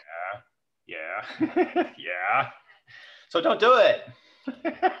calls. Yeah. Yeah. So don't do it.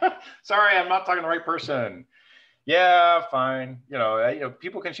 Sorry, I'm not talking to the right person. Yeah, fine.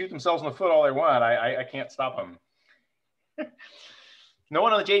 People can shoot themselves in the foot all they want. I can't stop them. No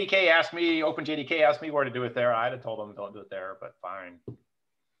one on the JDK asked me, OpenJDK asked me where to do it there. I'd have told them don't do it there, but fine.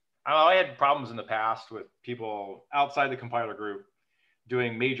 I had problems in the past with people outside the compiler group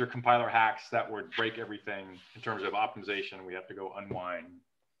doing major compiler hacks that would break everything in terms of optimization. We have to go unwind.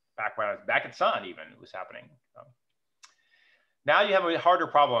 Back when I was back at Sun, even it was happening. Now you have a harder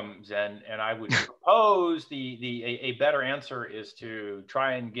problems, and I would propose a better answer is to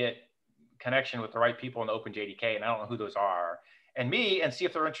try and get connection with the right people in the OpenJDK, and I don't know who those are, and see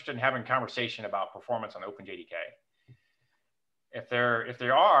if they're interested in having a conversation about performance on OpenJDK. If they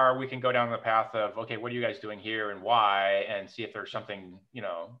are, we can go down the path of, okay, what are you guys doing here and why, and see if there's something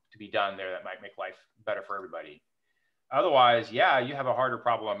to be done there that might make life better for everybody. Otherwise, yeah, you have a harder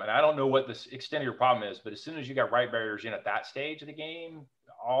problem. And I don't know what the extent of your problem is, but as soon as you got right barriers in at that stage of the game,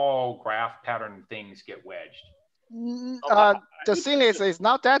 all graph pattern things get wedged. The thing is, it's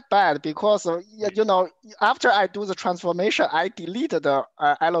not that bad because, after I do the transformation, I delete the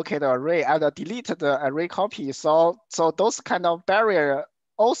allocated array and delete the array copy. So those kind of barrier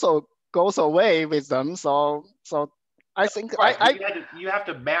also goes away with them. So I think you have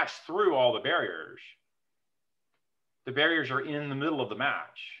to match through all the barriers. The barriers are in the middle of the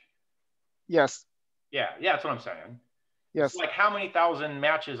match. Yes. Yeah, that's what I'm saying. Yes. It's like how many thousand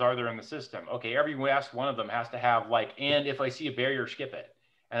matches are there in the system? Okay, every last one of them has to have and if I see a barrier, skip it.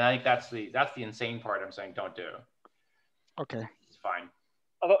 And I think that's the insane part I'm saying don't do. Okay. It's fine.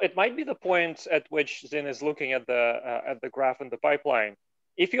 Although it might be the point at which Zin is looking at the graph in the pipeline.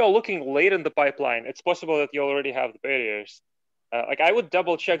 If you're looking late in the pipeline, it's possible that you already have the barriers. I would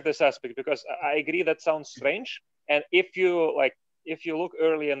double check this aspect because I agree that sounds strange. And if you look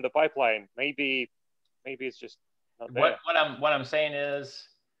early in the pipeline, maybe it's just not there. What I'm saying is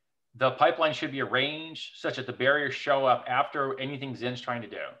the pipeline should be arranged such that the barriers show up after anything Zin's trying to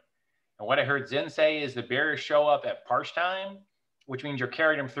do. And what I heard Zin say is the barriers show up at parse time, which means you're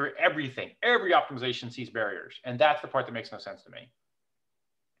carrying them through everything. Every optimization sees barriers. And that's the part that makes no sense to me.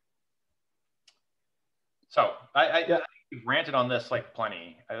 So I we've ranted on this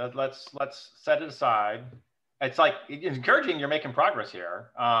plenty. Let's set it aside. It's encouraging you're making progress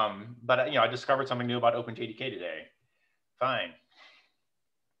here. But I discovered something new about OpenJDK today. Fine.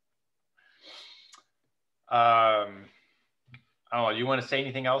 I don't know. Do you want to say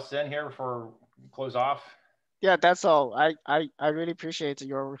anything else in here before we close off? Yeah, that's all. I really appreciate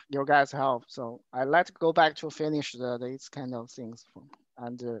your guys' help. So I'd like to go back to finish these kind of things.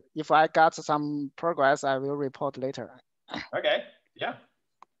 And if I got some progress, I will report later. Okay. Yeah.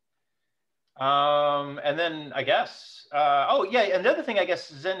 And then I guess, and the other thing I guess,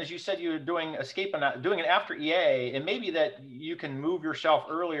 Zen, is you said you were doing escape and doing it after EA, and maybe that you can move yourself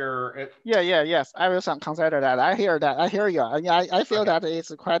earlier. Yes, I will consider that. I hear that. I hear you. I feel that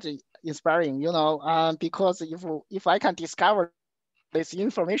it's quite inspiring, because if I can discover this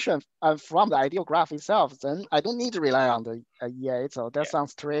information from the ideal graph itself, then I don't need to rely on the EA. So that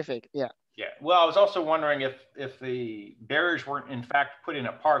sounds terrific. Yeah. Yeah. Well, I was also wondering if the barriers weren't in fact put in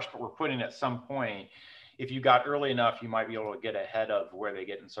at parse, but were put in at some point. If you got early enough, you might be able to get ahead of where they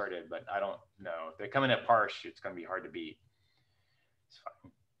get inserted. But I don't know. If they come in at parse, it's going to be hard to beat. It's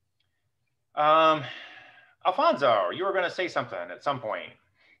fine. Alfonso, you were going to say something at some point.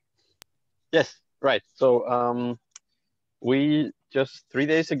 Yes, right. So we just 3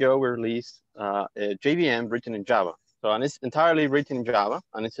 days ago we released a JVM written in Java. So, and it's entirely written in Java,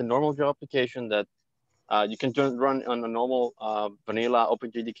 and it's a normal Java application that you can run on a normal vanilla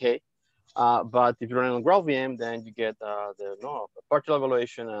OpenJDK. But if you run it on GraalVM, then you get the partial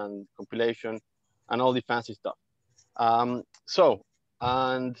evaluation and compilation and all the fancy stuff. And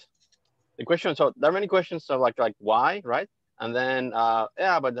the question, so there are many questions of like why, right? And then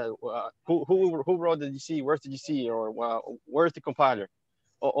who wrote the GC? Where's the GC? Or where's the compiler?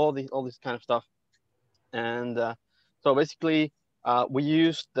 All this kind of stuff. And so basically, we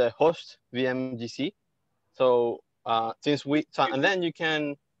use the host VM GC. So and then you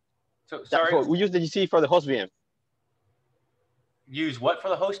can. So sorry. We use the GC for the host VM. Use what for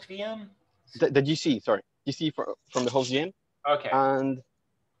the host VM? The GC, sorry, GC from the host VM. Okay. And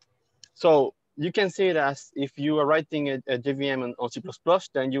so you can see it as if you are writing a JVM on C++,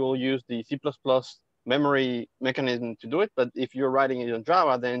 then you will use the C++ memory mechanism to do it. But if you're writing it on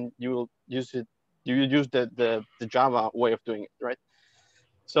Java, then you will use it. You use the Java way of doing it, right?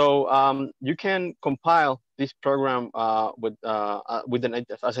 So you can compile this program with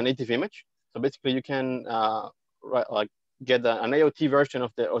as a native image. So basically, you can get an AOT version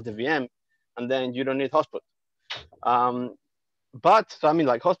of the VM, and then you don't need hotspot. But so I mean,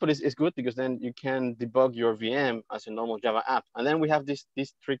 like hotspot is good because then you can debug your VM as a normal Java app. And then we have this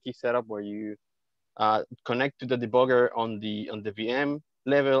tricky setup where you connect to the debugger on the VM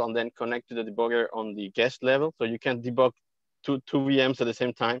level, and then connect to the debugger on the guest level. So you can debug two VMs at the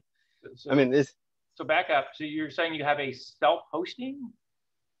same time. So, I mean, so back up. So you're saying you have a self-hosting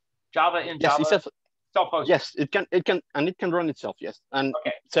Java in yes, Java? It's self-hosting. Yes, it can run itself. Yes, and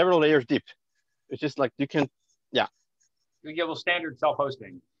several layers deep. It's just like you can, yeah. You give a standard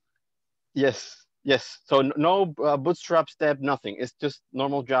self-hosting. Yes. So no bootstrap step, nothing. It's just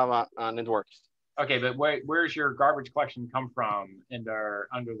normal Java, and it works. Okay, but where's your garbage collection come from under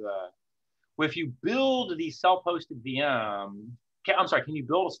the? Well, if you build the self-hosted VM, I'm sorry, can you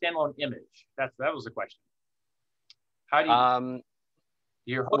build a standalone image? That was the question. How do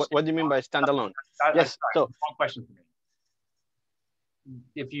you? What do you mean by standalone? Yes. So one question for me.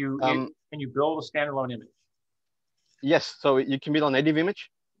 If you can you build a standalone image? Yes. So you can build a native image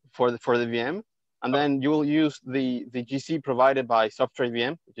for the VM, and then you will use the GC provided by Substrate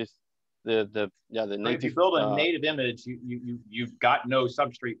VM, which is the native. If you build a native image, you've got no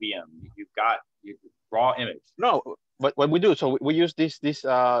Substrate VM. You've got raw image. No, but what we do, so we use this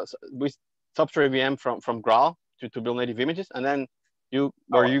with Substrate VM from Graal to build native images, and then you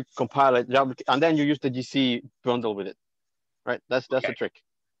compile it, and then you use the GC bundle with it, right? That's the trick.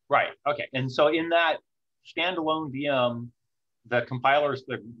 Right. Okay. And so in that standalone VM, the compiler is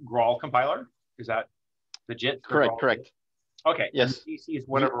the Graal compiler. Is that legit? Correct. Okay. Yes. And GC is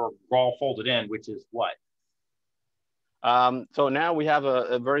whatever Graal folded in, which is what? So now we have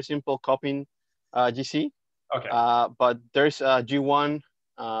a very simple copying GC. Okay. But there's a G1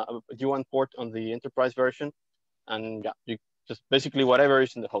 port on the enterprise version, and yeah, you just basically whatever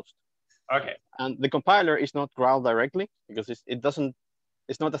is in the host. Okay. And the compiler is not Graal directly because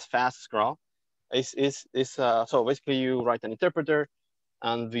it's not as fast as Graal. So basically you write an interpreter,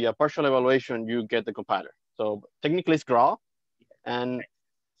 and via partial evaluation you get the compiler. So technically it's Graal, and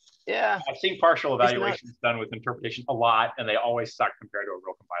yeah. I've seen partial evaluations done with interpretation a lot, and they always suck compared to a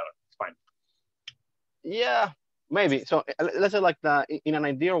real compiler. It's fine. Yeah, maybe. So let's say like in an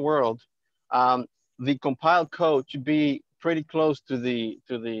ideal world, the compiled code should be pretty close to the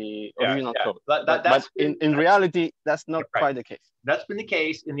original code. But in reality, that's not quite the case. That's been the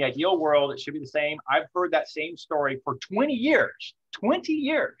case. In the ideal world, it should be the same. I've heard that same story for 20 years. 20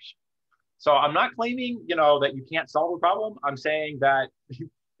 years. So I'm not claiming, that you can't solve a problem. I'm saying that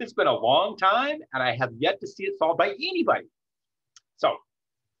it's been a long time, and I have yet to see it solved by anybody. So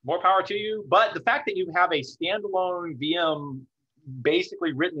more power to you. But the fact that you have a standalone VM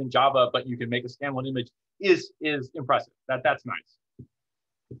basically written in Java, but you can make a standalone image is impressive. That's nice.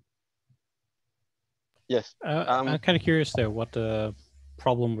 Yes. I'm kind of curious there what the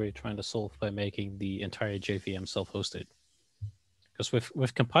problem we're trying to solve by making the entire JVM self-hosted. Because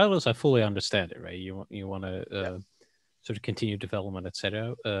with compilers, I fully understand it, right? You want to sort of continue development,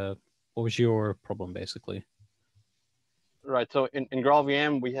 etc. What was your problem basically? Right. So in Graal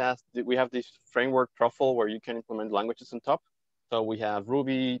VM, we have this framework truffle where you can implement languages on top. So we have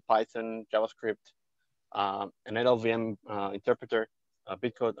Ruby, Python, JavaScript, an LLVM interpreter,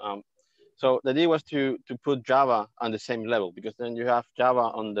 Bitcode. So the idea was to put Java on the same level, because then you have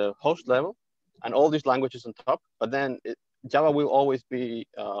Java on the host level and all these languages on top. But then Java will always be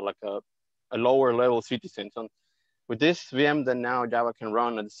like a lower level citizen. So with this VM, then now Java can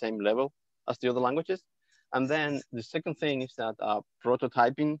run at the same level as the other languages. And then the second thing is that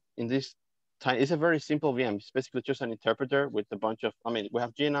prototyping in this time is a very simple VM. It's basically just an interpreter with a bunch of, we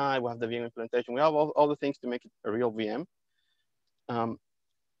have GNI, we have the VM implementation, we have all the things to make it a real VM.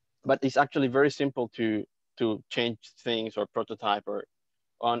 But it's actually very simple to change things or prototype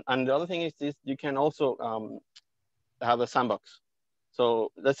and the other thing is this, you can also have a sandbox.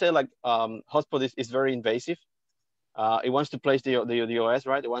 So let's say like hotspot is very invasive. It wants to place the OS,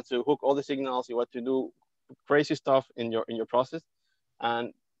 right? It wants to hook all the signals. You want to do crazy stuff in your process.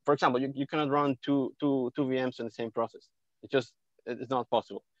 And for example, you cannot run two VMs in the same process. It's not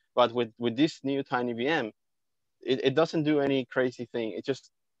possible. But with this new tiny VM, it doesn't do any crazy thing.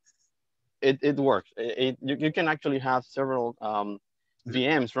 It works. You can actually have several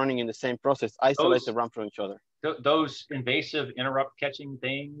VMs running in the same process, isolated run from each other. those invasive interrupt catching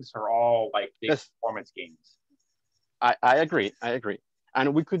things are all like big performance gains. I agree.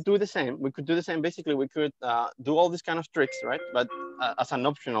 And we could do the same. Basically, we could do all these kind of tricks, right? But as an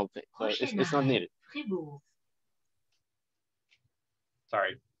optional thing, so it's not needed.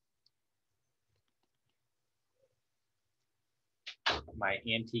 Sorry. My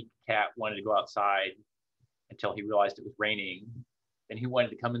antique cat wanted to go outside until he realized it was raining. Then he wanted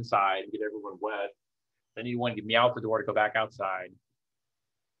to come inside and get everyone wet. Then he wanted to meow out the door to go back outside.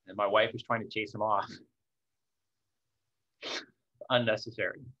 And my wife was trying to chase him off.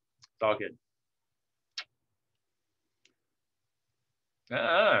 Unnecessary. It's all good.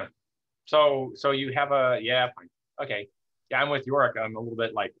 So you have a, yeah, fine. Okay. Yeah, I'm with Yorick. I'm a little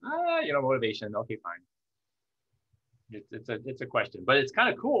bit like, motivation. Okay, fine. It's a question, but it's kind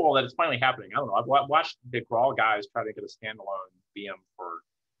of cool that it's finally happening. I don't know. I've watched the Graal guys try to get a standalone VM for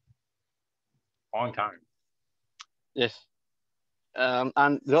a long time. Yes.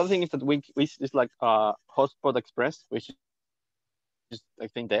 And the other thing is that we is like Hotspot Express, which is I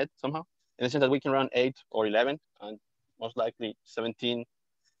think dead somehow, in the sense that we can run 8 or 11 and most likely 17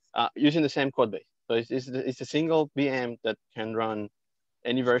 using the same code base. So it's a single VM that can run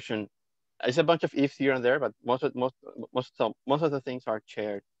any version. It's a bunch of ifs here and there, but most of the things are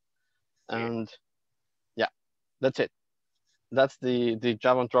shared. And yeah, that's it. That's the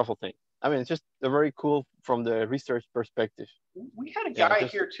Java and truffle thing. I mean, it's just a very cool from the research perspective. We had a guy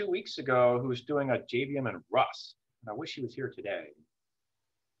here 2 weeks ago who was doing a JVM in Rust. And I wish he was here today.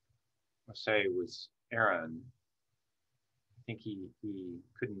 Let's say it was Aaron. I think he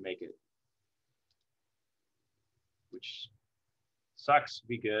couldn't make it, which sucks.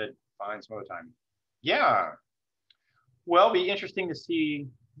 Be good. Fine, some other time. Yeah. Well, it'll be interesting to see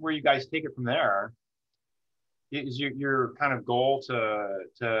where you guys take it from there. Is your kind of goal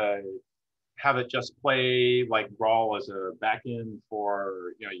to have it just play like Graal as a backend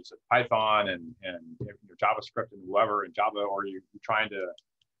for, you said Python and your JavaScript and whoever in Java, or you're trying to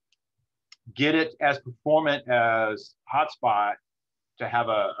get it as performant as Hotspot to have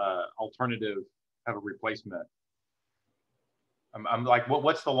a alternative, have a replacement? I'm like,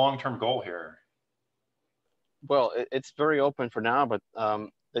 what's the long-term goal here? Well, it's very open for now, but the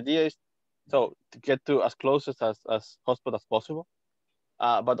idea is to get to as close as Hotspot as possible,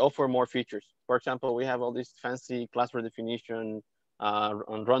 but offer more features. For example, we have all these fancy class redefinition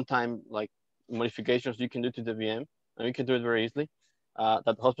on runtime, like modifications you can do to the VM, and you can do it very easily,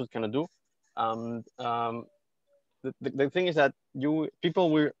 that Hotspot cannot do. The thing is that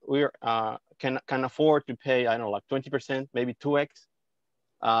people can afford to pay, I don't know, like 20%, maybe 2x,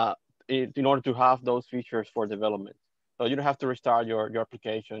 in order to have those features for development. So you don't have to restart your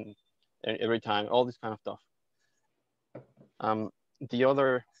application every time, all this kind of stuff. The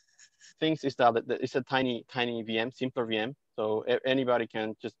other things is that it's a tiny VM, simpler VM. So anybody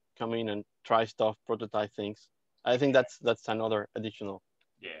can just come in and try stuff, prototype things. I think that's another additional.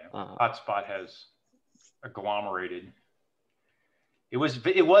 Yeah, Hotspot has agglomerated. It was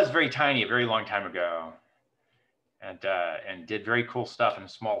very tiny a very long time ago, and did very cool stuff in a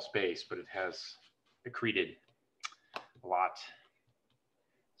small space, but it has accreted a lot.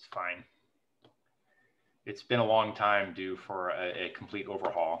 It's fine. It's been a long time due for a complete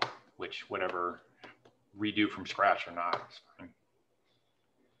overhaul, which whatever redo from scratch or not, it's fine.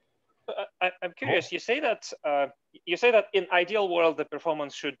 I'm curious. You say that in ideal world the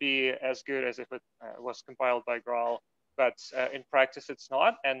performance should be as good as if it was compiled by Graal, but in practice it's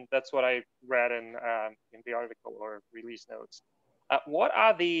not, and that's what I read in the article or release notes. What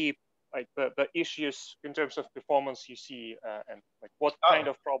are the issues in terms of performance you see, and like what kind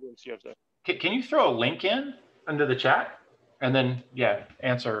of problems you observe? Can you throw a link in under the chat, and then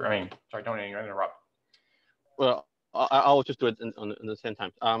answer? I mean, sorry, don't interrupt. Well, I'll just do it on the same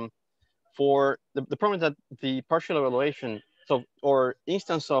time. For the problem is that the partial evaluation, or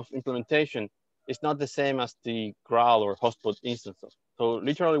instance of implementation, is not the same as the Graal or Hotspot instance of. So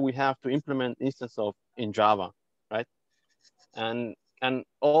literally, we have to implement instance of in Java, right? And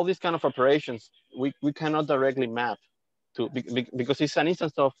all these kind of operations, we cannot directly map to because it's an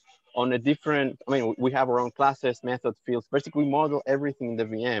instance of on a different. I mean, we have our own classes, methods, fields. Basically, we model everything in the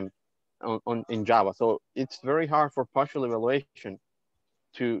VM in Java. So it's very hard for partial evaluation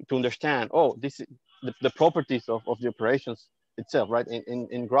to understand, this is the properties of the operations itself, right?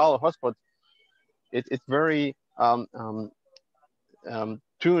 In Graal or Hotspot, it's very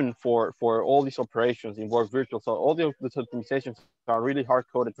tuned for all these operations in work virtual. So all the optimizations are really hard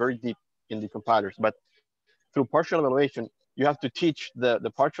coded, very deep in the compilers. But through partial evaluation, you have to teach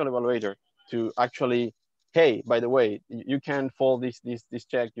the partial evaluator to actually hey, by the way, you can fold this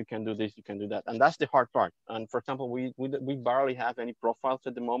check, you can do this, you can do that. And that's the hard part. And for example, we barely have any profiles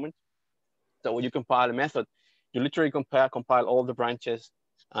at the moment. So when you compile a method, you literally compile all the branches,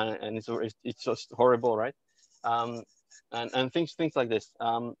 and it's just horrible, right? And things like this.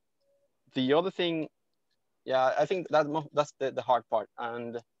 The other thing, yeah, I think that's the hard part.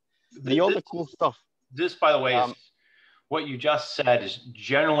 And the other cool stuff. This, by the way, is what you just said is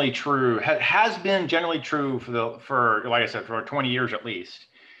generally true, has been generally true for like I said, for 20 years at least,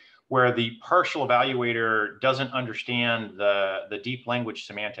 where the partial evaluator doesn't understand the deep language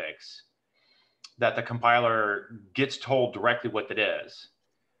semantics, that the compiler gets told directly what it is.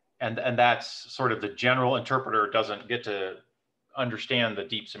 And that's sort of the general interpreter doesn't get to understand the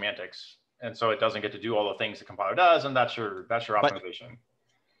deep semantics. And so it doesn't get to do all the things the compiler does, and that's your optimization.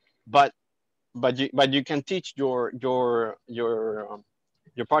 But you can teach your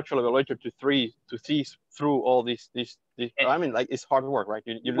partial evaluator to see through all these I mean, like, it's hard work, right?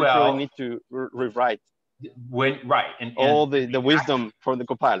 You literally need to rewrite and all the wisdom from the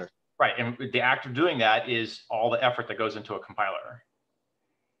compiler. Right, and the act of doing that is all the effort that goes into a compiler.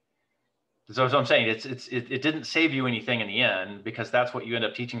 So as I'm saying, it didn't save you anything in the end, because that's what you end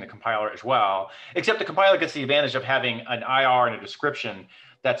up teaching the compiler as well. Except the compiler gets the advantage of having an IR and a description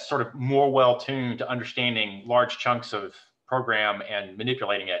that's sort of more well-tuned to understanding large chunks of program and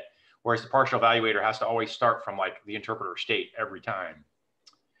manipulating it, whereas the partial evaluator has to always start from like the interpreter state every time.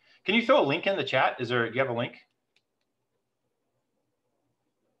 Can you throw a link in the chat? Do you have a link?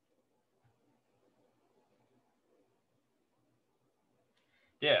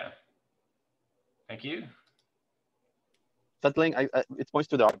 Yeah. Thank you. That link, it points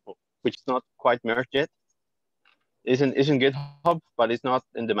to the article, which is not quite merged yet. Isn't GitHub, but it's not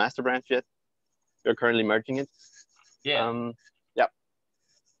in the master branch yet. We're currently merging it. Yeah. Yeah.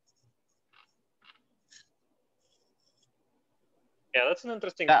 Yeah, that's an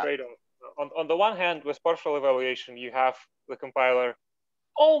interesting trade-off. On the one hand, with partial evaluation, you have the compiler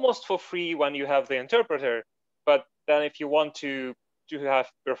almost for free when you have the interpreter. But then if you want to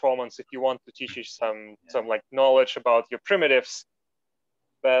have performance, if you want to teach you some like knowledge about your primitives,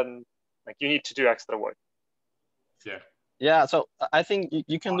 then like you need to do extra work. Yeah, so I think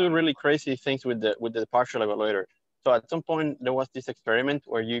you can do really crazy things with the partial evaluator. So at some point there was this experiment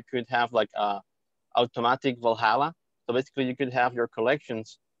where you could have like a automatic Valhalla. So basically you could have your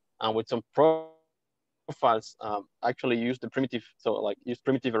collections with some profiles actually use the primitive, so like use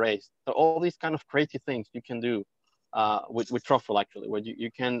primitive arrays. So all these kind of crazy things you can do with Truffle, actually, where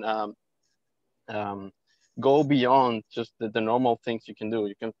you can go beyond just the normal things you can do.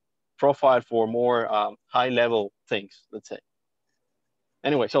 You can profile for more high-level things, let's say.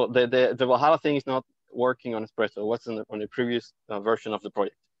 Anyway, so the Valhalla thing is not working on Espresso. What's on the previous version of the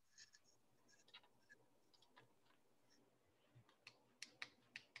project?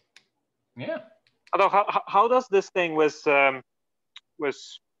 Yeah. Although, how does this thing with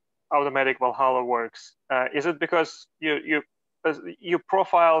automatic Valhalla works? Is it because you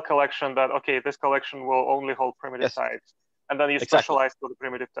profile collection that, okay, this collection will only hold primitive types, and then you specialize for the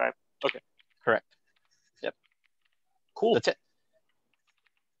primitive type? Okay. Correct. Yep. Cool. That's it.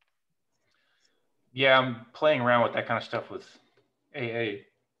 Yeah, I'm playing around with that kind of stuff with AA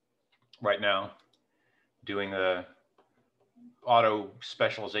right now, doing the auto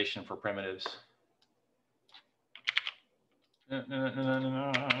specialization for primitives. Fine.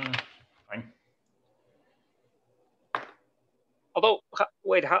 Although,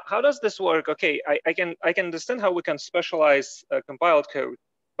 wait, how does this work? Okay, I can understand how we can specialize compiled code,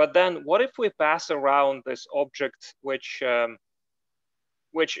 but then what if we pass around this object which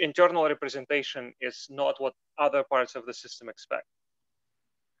internal representation is not what other parts of the system expect?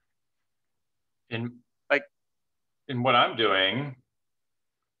 In what I'm doing,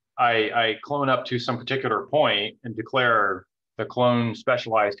 I clone up to some particular point and declare the clone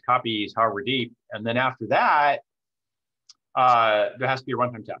specialized copies however deep, and then after that, there has to be a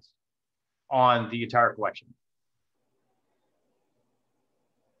runtime test on the entire collection.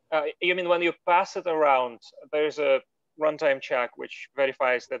 You mean when you pass it around, there's a runtime check which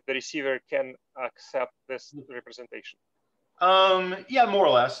verifies that the receiver can accept this representation? Yeah, more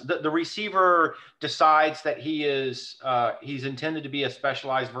or less. The receiver decides that he's intended to be a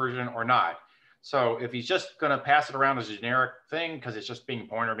specialized version or not. So if he's just going to pass it around as a generic thing because it's just being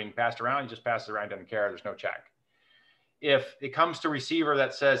passed around, he just passes it around, doesn't care. There's no check. If it comes to receiver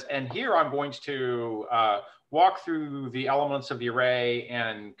that says, and here I'm going to walk through the elements of the array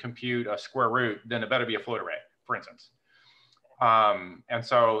and compute a square root, then it better be a float array, for instance. And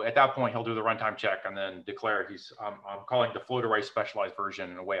so at that point, he'll do the runtime check and then declare I'm calling the float array specialized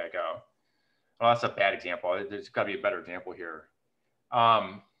version, and away I go. Well, that's a bad example. There's got to be a better example here.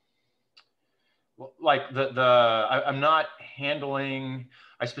 Like I'm not handling,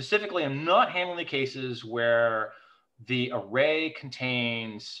 I specifically am not handling the cases where the array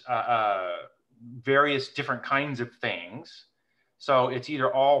contains various different kinds of things. So it's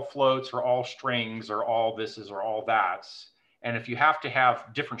either all floats or all strings or all thises or all that's. And if you have to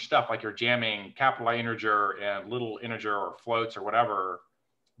have different stuff, like you're jamming capital I integer and little integer or floats or whatever,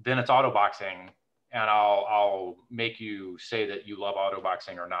 then it's autoboxing. And I'll make you say that you love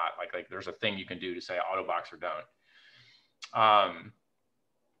autoboxing or not. Like there's a thing you can do to say autobox or don't.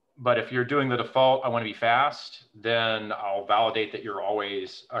 But if you're doing the default, I want to be fast, then I'll validate that you're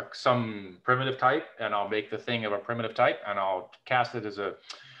always some primitive type, and I'll make the thing of a primitive type, and I'll cast it as the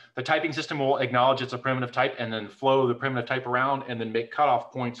typing system will acknowledge it's a primitive type and then flow the primitive type around and then make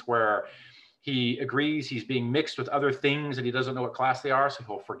cutoff points where he agrees he's being mixed with other things and he doesn't know what class they are, so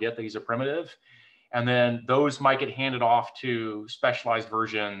he'll forget that he's a primitive. And then those might get handed off to specialized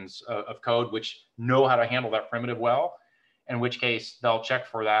versions of code which know how to handle that primitive well, in which case they'll check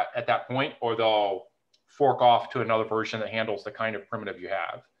for that at that point, or they'll fork off to another version that handles the kind of primitive you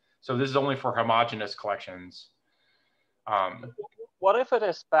have. So this is only for homogeneous collections. What if it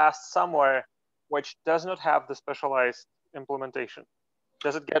is passed somewhere which does not have the specialized implementation?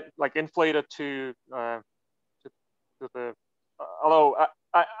 Does it get like inflated to the? Although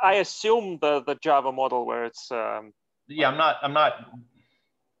I assume the Java model where it's yeah, I'm not.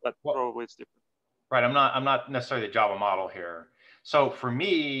 But probably it's different. Right, I'm not necessarily the Java model here. So for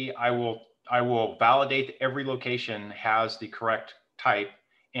me, I will validate that every location has the correct type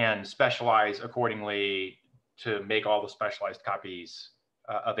and specialize accordingly to make all the specialized copies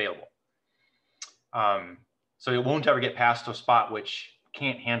available. So it won't ever get past a spot which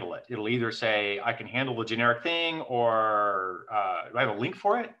can't handle it. It'll either say, I can handle the generic thing, or do I have a link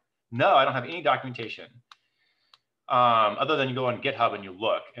for it? No, I don't have any documentation. Other than you go on GitHub and you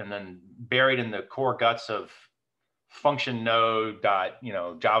look, and then buried in the core guts of function node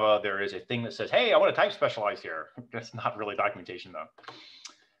Java, there is a thing that says, hey, I want to type specialize here. That's not really documentation though.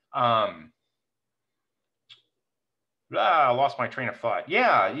 I lost my train of thought.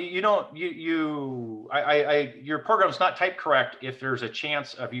 Yeah, your program's not type correct if there's a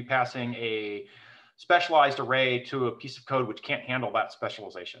chance of you passing a specialized array to a piece of code which can't handle that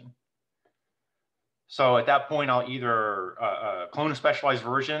specialization. So at that point, I'll either clone a specialized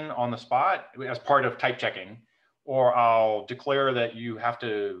version on the spot as part of type checking, or I'll declare that you have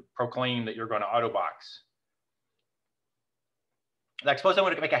to proclaim that you're going to autobox. Like suppose I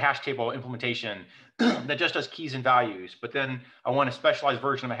want to make a hash table implementation that just does keys and values, but then I want a specialized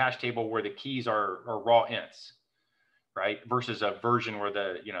version of a hash table where the keys are raw ints, right? Versus a version where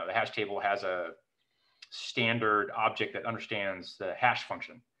the hash table has a standard object that understands the hash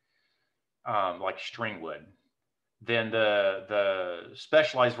function. Like string would. Then the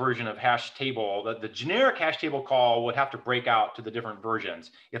specialized version of hash table, the generic hash table call would have to break out to the different versions.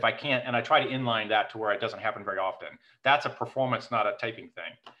 If I can't, and I try to inline that to where it doesn't happen very often. That's a performance, not a typing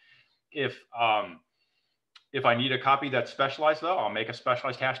thing. If I need a copy that's specialized though, I'll make a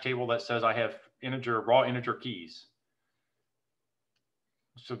specialized hash table that says I have raw integer keys.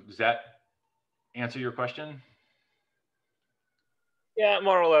 So does that answer your question? Yeah,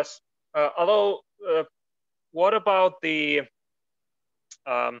 more or less. Although, what about the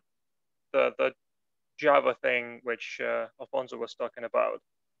Java thing which Alfonso was talking about?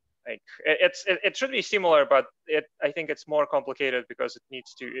 Like it should be similar, but I think it's more complicated because it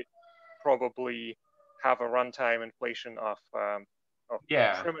needs to probably have a runtime inflation of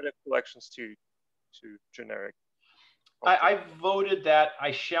primitive collections to generic. I voted that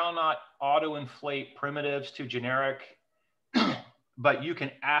I shall not auto-inflate primitives to generic, but you can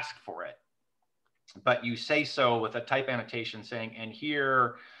ask for it. But you say so with a type annotation saying, and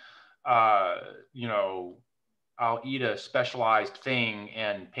here, I'll eat a specialized thing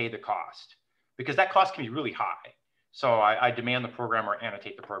and pay the cost, because that cost can be really high. So I demand the programmer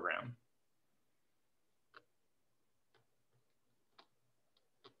annotate the program.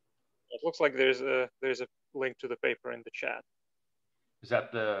 It looks like there's a link to the paper in the chat. Is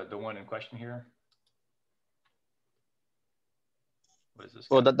that the one in question here? What is this?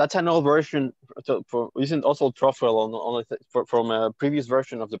 Well, that's an old version. So isn't also Truffle from a previous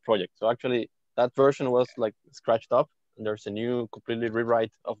version of the project. So actually, that version was like scratched up, and there's a new completely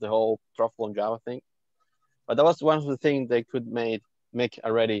rewrite of the whole Truffle on Java thing. But that was one of the things they could make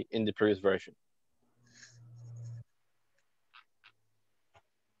already in the previous version.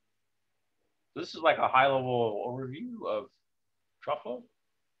 This is like a high-level overview of Truffle?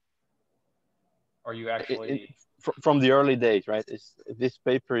 Or you actually... From the early days, right? This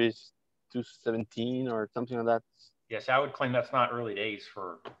paper is 2.17 or something like that. Yes, I would claim that's not early days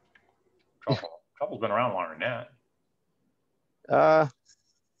for Truffle. Truffle's been around longer than that.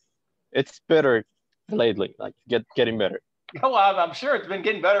 It's better lately, like getting better. Oh, I'm sure it's been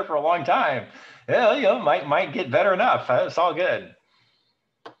getting better for a long time. Yeah, you know, might get better enough. It's all good.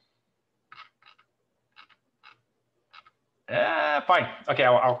 Fine. Okay,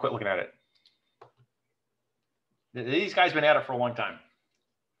 I'll quit looking at it. These guys have been at it for a long time.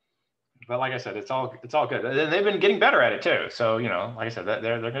 But like I said, it's all good. And they've been getting better at it too. So, you know, like I said,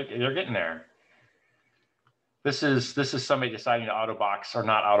 they're getting there. This is somebody deciding to autobox or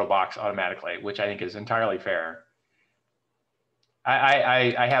not autobox automatically, which I think is entirely fair.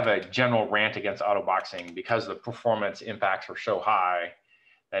 I have a general rant against autoboxing because the performance impacts are so high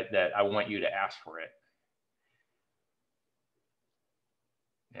that I want you to ask for it.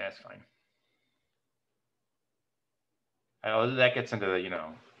 Yeah, it's fine. That gets into the, you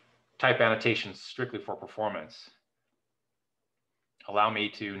know, type annotations strictly for performance. Allow me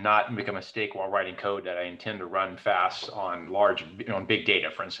to not make a mistake while writing code that I intend to run fast on on big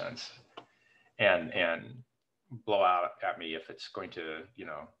data, for instance, and blow out at me if it's going to, you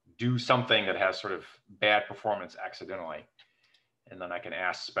know, do something that has sort of bad performance accidentally, and then I can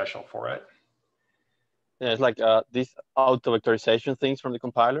ask special for it. Yeah, it's like these auto vectorization things from the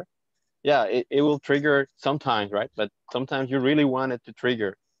compiler. Yeah, it will trigger sometimes, right? But sometimes you really want it to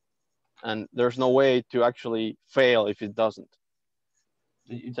trigger, and there's no way to actually fail if it doesn't.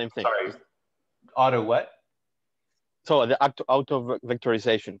 Same thing. Sorry, auto what? So the auto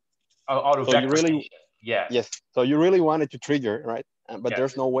vectorization. Oh, auto so vectorization. You really, yes. So you really want it to trigger, right? But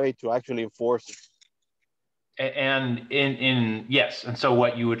there's no way to actually enforce it. And yes, and so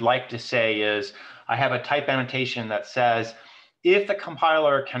what you would like to say is, I have a type annotation that says, if the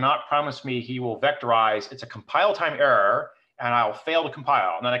compiler cannot promise me he will vectorize, it's a compile time error, and I'll fail to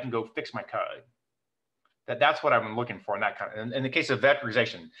compile, and then I can go fix my code. That's what I'm looking for in that kind of, in the case of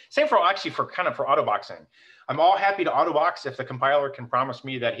vectorization. Same for actually for autoboxing. I'm all happy to autobox if the compiler can promise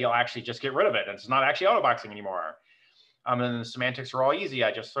me that he'll actually just get rid of it, and it's not actually autoboxing anymore. And the semantics are all easy.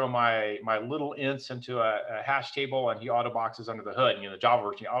 I just throw my little ints into a hash table, and he autoboxes under the hood. And, you know, the Java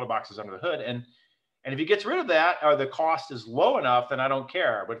version, he autoboxes under the hood. And if he gets rid of that, or the cost is low enough, then I don't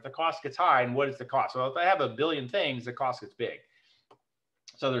care. But if the cost gets high, and what is the cost? So if I have a billion things, the cost gets big.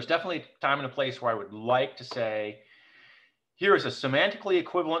 So there's definitely a time and a place where I would like to say, here is a semantically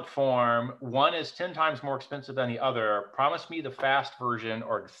equivalent form. One is 10 times more expensive than the other. Promise me the fast version,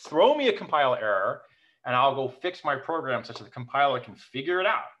 or throw me a compile error, and I'll go fix my program such that the compiler can figure it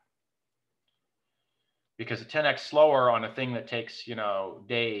out. Because a 10x slower on a thing that takes, you know,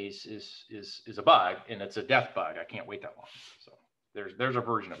 days is a bug, and it's a death bug. I can't wait that long. So there's a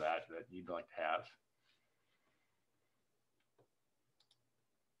version of that you'd like to have.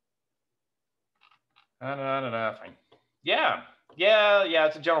 Fine. Yeah,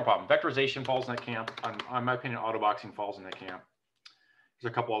 it's a general problem. Vectorization falls in that camp. In my opinion, autoboxing falls in that camp.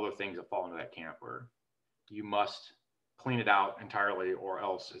 There's a couple other things that fall into that camp where you must clean it out entirely, or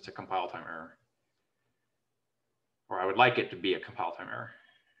else it's a compile time error. Or I would like it to be a compile time error.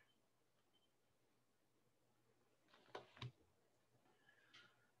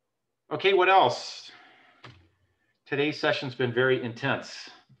 Okay, what else? Today's session's been very intense.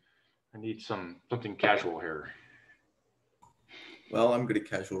 I need something casual here. Well, I'm good at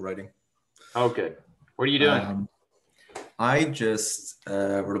casual writing. Oh, good. What are you doing? I just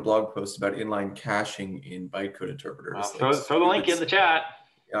wrote a blog post about inline caching in bytecode interpreters. Throw the link in the chat.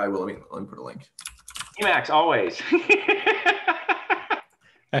 Yeah, I will. Let me put a link. Emacs, always.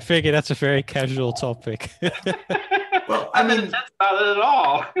 I figure that's a very casual topic. Well, I mean, that's not it at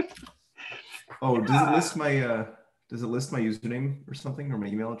all. Oh, does it list my username or something, or my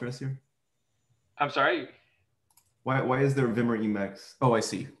email address here? I'm sorry. Why is there Vim or Emacs? Oh, I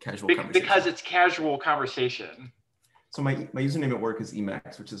see. Casual conversation. Because it's casual conversation. So my username at work is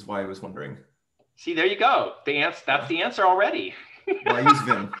Emacs, which is why I was wondering. See, there you go. That's the answer already. Well, I use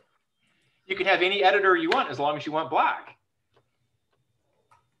Vim. You can have any editor you want as long as you want black.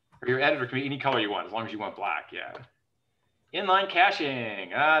 Or your editor can be any color you want as long as you want black, yeah. Inline caching,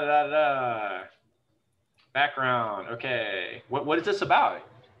 background, okay. What is this about?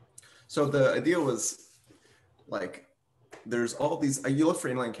 So the idea was, like, there's all these, you look for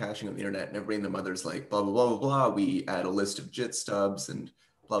inline caching on the internet, and everybody and their mother's like, blah, blah, blah, blah, blah. We add a list of JIT stubs and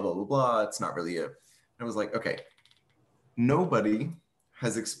blah, blah, blah, blah. It's not really and I was like, okay, nobody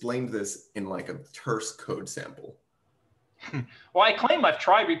has explained this in like a terse code sample. Well, I claim I've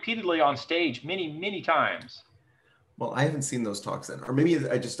tried repeatedly on stage many, many times. Well, I haven't seen those talks then. Or maybe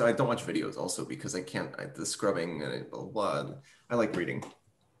I don't watch videos also because I can't, the scrubbing and blah, blah, blah. I like reading.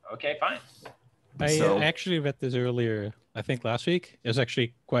 Okay, fine. I actually read this earlier, I think last week. It was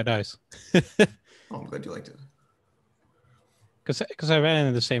actually quite nice. Oh, I'm glad you liked it. Because I ran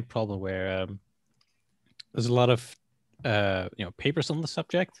into the same problem where there's a lot of papers on the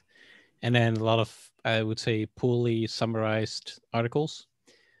subject, and then a lot of, I would say, poorly summarized articles.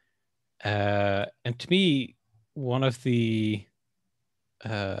 And to me, one of the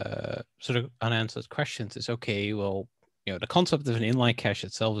sort of unanswered questions is, okay, well, the concept of an inline cache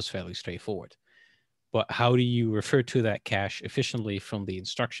itself is fairly straightforward, but how do you refer to that cache efficiently from the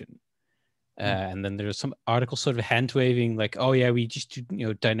instruction? And then there's some article sort of hand waving like, oh yeah, we just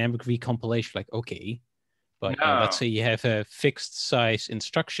do dynamic recompilation. Like, okay, but let's say you have a fixed size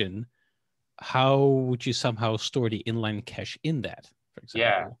instruction, how would you somehow store the inline cache in that, for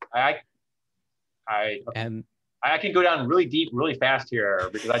example? Yeah, I can go down really deep, really fast here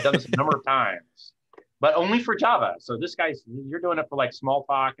because I've done this a number of times, but only for Java. So you're doing it for like small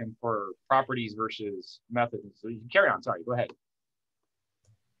talk and for properties versus methods. So you can carry on. Sorry, go ahead.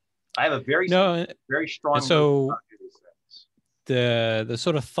 I have a very strong. So the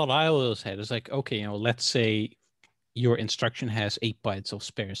sort of thought I always had is like, okay, let's say your instruction has 8 bytes of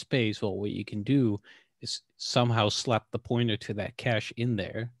spare space. Well, what you can do is somehow slap the pointer to that cache in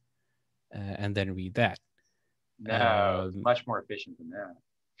there, and then read that. No, it's much more efficient than that.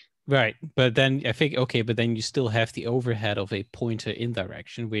 Right, but then I think, okay, but then you still have the overhead of a pointer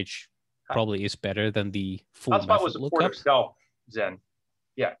indirection, which probably is better than the full method was the port of self, Zen.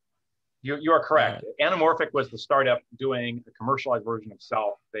 Yeah, you are correct. Anamorphic was the startup doing a commercialized version of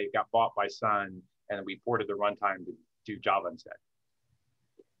self. They got bought by Sun, and we ported the runtime to do Java instead.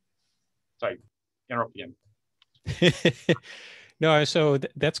 Sorry, interrupt again. No, so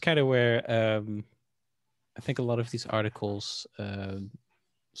that's kind of where I think a lot of these articles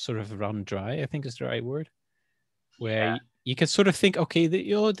sort of run dry, I think is the right word, where you can sort of think, okay,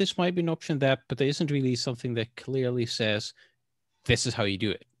 this might be an option but there isn't really something that clearly says this is how you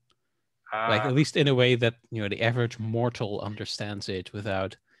do it. Like, at least in a way that, the average mortal understands it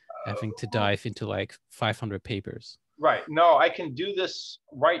without having to dive into like 500 papers. Right. No, I can do this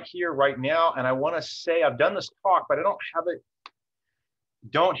right here, right now. And I want to say I've done this talk, but I don't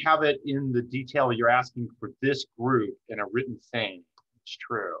have it in the detail you're asking for this group in a written thing. It's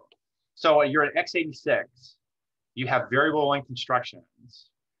true. So you're at x86. You have variable length instructions.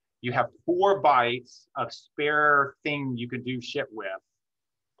 You have 4 bytes of spare thing you can do shit with.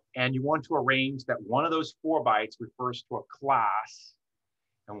 And you want to arrange that one of those 4 bytes refers to a class,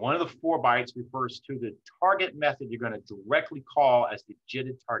 and one of the 4 bytes refers to the target method you're going to directly call as the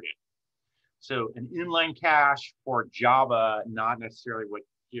JITted target. So an inline cache for Java, not necessarily what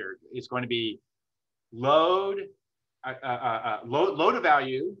here, is going to be load a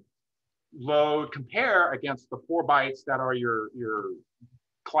value, load compare against the 4 bytes that are your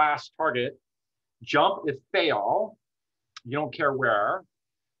class target, jump if fail, you don't care where,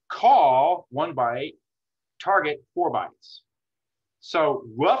 call 1 byte, target 4 bytes. So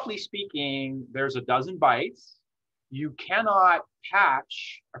roughly speaking, there's a dozen bytes. You cannot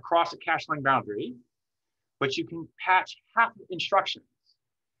patch across a cache line boundary, but you can patch half instructions.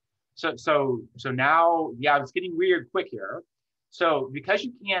 So now, yeah, it's getting weird quick here. So because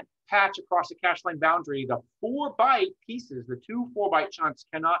you can't patch across a cache line boundary, the 4 byte pieces, the 2 4 byte chunks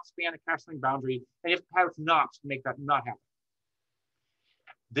cannot span a cache line boundary, and you have to have knocks to make that not happen.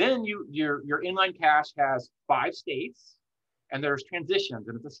 Then your inline cache has 5 states, and there's transitions,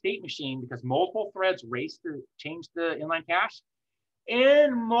 and it's a state machine because multiple threads race to change the inline cache,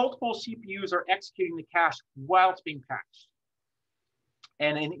 and multiple CPUs are executing the cache while it's being patched.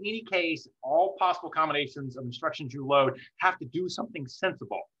 And in any case, all possible combinations of instructions you load have to do something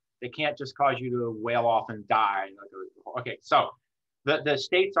sensible. They can't just cause you to wail off and die. Okay, so the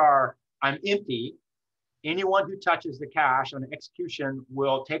states are, I'm empty. Anyone who touches the cache on execution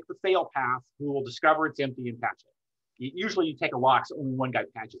will take the fail path, who will discover it's empty and patch it. Usually you take a lock, so only one guy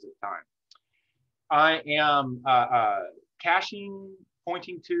patches at a time. I am caching,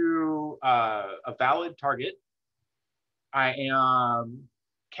 pointing to a valid target. I am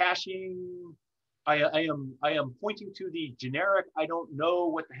caching, I am pointing to the generic, I don't know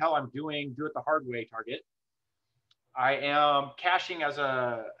what the hell I'm doing, do it the hard way target. I am caching as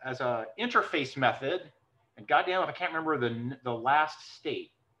a interface method, and goddamn if I can't remember the last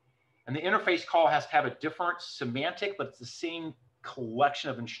state. And the interface call has to have a different semantic, but it's the same collection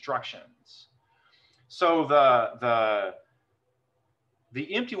of instructions. So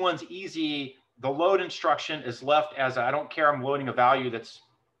the empty one's easy. The load instruction is left as I don't care, I'm loading a value that's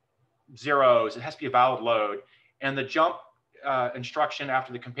zeros. It has to be a valid load. And the jump instruction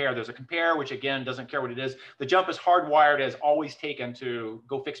after the compare. There's a compare, which again doesn't care what it is. The jump is hardwired as always taken to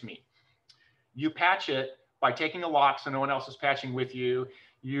go fix me. You patch it by taking a lock so no one else is patching with you.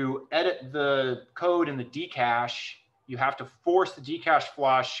 You edit the code in the dcache. You have to force the dcache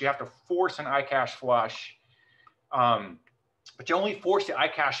flush. You have to force an icache flush. But you only force the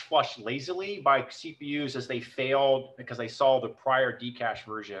icache flush lazily by CPUs as they failed because they saw the prior dcache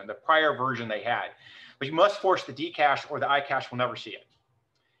version, the prior version they had. But you must force the dcache or the icache will never see it.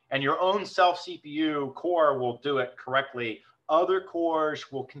 And your own self CPU core will do it correctly. Other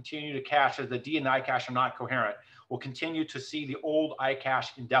cores will continue to cache, as the D and the icache are not coherent, will continue to see the old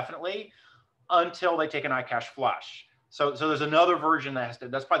icache indefinitely until they take an icache flush. So there's another version that has to,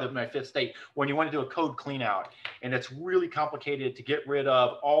 that's probably my fifth state, when you want to do a code clean out. And it's really complicated to get rid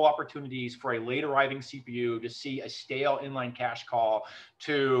of all opportunities for a late arriving CPU to see a stale inline cache call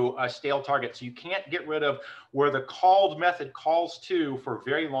to a stale target. So you can't get rid of where the called method calls to for a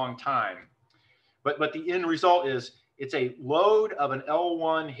very long time. But the end result is it's a load of an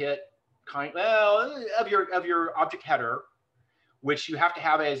L1 hit kind, well, of your object header, which you have to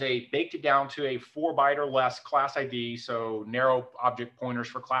have as a baked it down to a 4-byte or less class ID. So narrow object pointers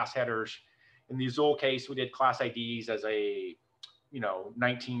for class headers. In the Azul case, we did class IDs as a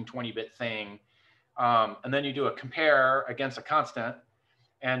 19, 20-bit thing. And then you do a compare against a constant,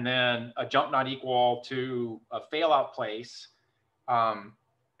 and then a jump not equal to a fail out place, and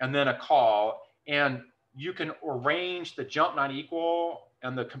then a call. And you can arrange the jump not equal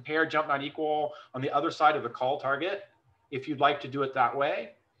and the compare jump not equal on the other side of the call target if you'd like to do it that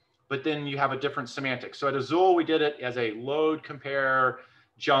way, but then you have a different semantic. So at Azul, we did it as a load, compare,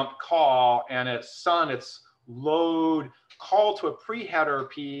 jump, call, and at Sun, it's load, call to a pre-header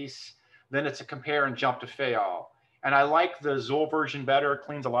piece, then it's a compare and jump to fail. And I like the Azul version better. It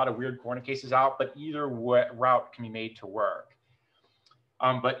cleans a lot of weird corner cases out, but either route can be made to work.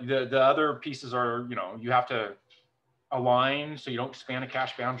 But the other pieces are, you have to align so you don't span a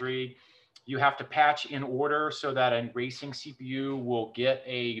cache boundary. You have to patch in order so that a racing CPU will get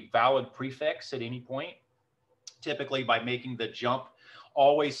a valid prefix at any point, typically by making the jump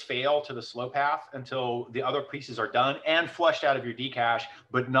always fail to the slow path until the other pieces are done and flushed out of your dcache,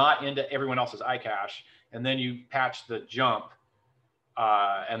 but not into everyone else's icache. And then you patch the jump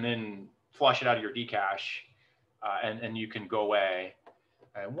and then flush it out of your dcache, and you can go away.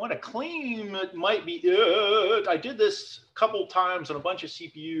 I want to claim it might be it. I did this a couple times on a bunch of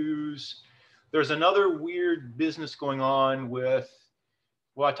CPUs. There's another weird business going on with,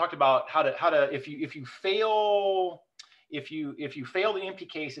 well, I talked about how to if you fail the empty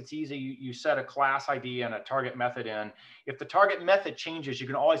case, it's easy. You set a class ID and a target method in. If the target method changes, you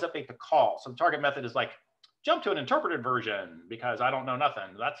can always update the call. So the target method is like, jump to an interpreted version because I don't know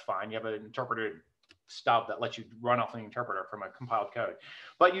nothing. That's fine. You have an interpreted stub that lets you run off the interpreter from a compiled code.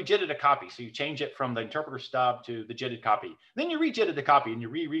 But you JITted a copy. So you change it from the interpreter stub to the JITted copy. Then you re-JITted the copy and you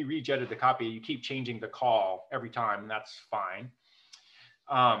re-JITted the copy. You keep changing the call every time, and that's fine.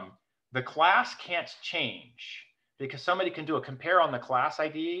 The class can't change because somebody can do a compare on the class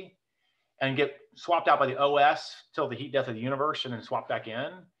ID and get swapped out by the OS till the heat death of the universe and then swap back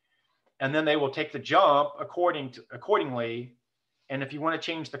in. And then they will take the jump accordingly. And if you want to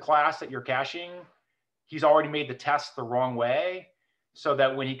change the class that you're caching, he's already made the test the wrong way so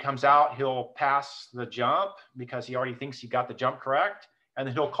that when he comes out, he'll pass the jump because he already thinks he got the jump correct, and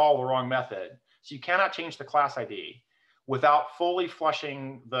then he'll call the wrong method. So you cannot change the class ID without fully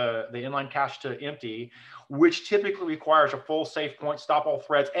flushing the inline cache to empty, which typically requires a full save point, stop all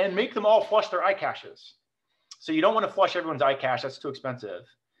threads, and make them all flush their icaches. So you don't want to flush everyone's icache, that's too expensive.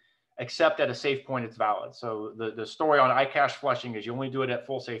 Except at a save point, it's valid. So the story on icache flushing is you only do it at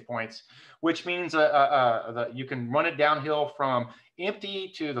full save points, which means you can run it downhill from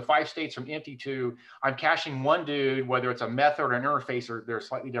empty to the 5 states, from empty to I'm caching one dude, whether it's a method or an interface or they're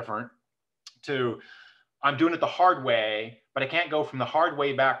slightly different, to I'm doing it the hard way, but I can't go from the hard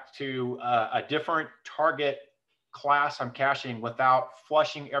way back to a different target class I'm caching without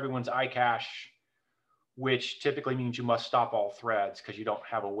flushing everyone's icache, which typically means you must stop all threads because you don't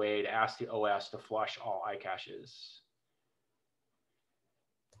have a way to ask the OS to flush all icaches.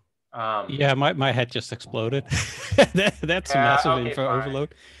 Yeah, my head just exploded. That's a massive info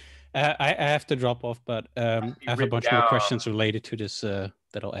overload. I have to drop off, but I have a bunch more questions related to this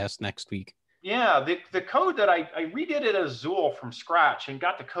that I'll ask next week. Yeah, the code that I redid it as Azul from scratch and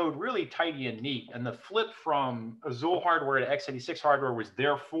got the code really tidy and neat. And the flip from Azul hardware to x86 hardware was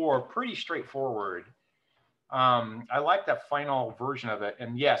therefore pretty straightforward. I like that final version of it.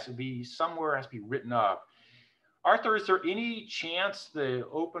 And yes, it'd be somewhere has to be written up. Arthur, is there any chance the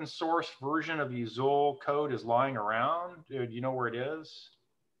open source version of the Azul code is lying around? Do you know where it is?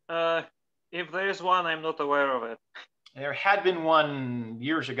 If there is one, I'm not aware of it. There had been one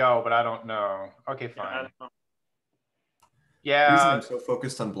years ago, but I don't know. Okay, fine. I don't know. Yeah. The reason I'm so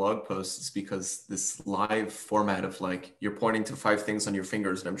focused on blog posts is because this live format of like, you're pointing to 5 things on your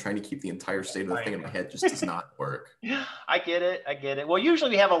fingers and I'm trying to keep the entire state of the thing in my head just does not work. I get it. I get it. Well,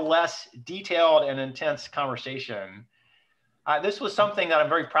 usually we have a less detailed and intense conversation. This was something that I'm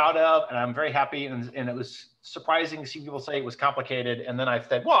very proud of, and I'm very happy. And it was surprising to see people say it was complicated. And then I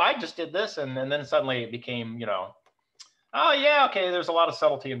said, well, I just did this. And then suddenly it became, you know, oh, yeah, okay, there's a lot of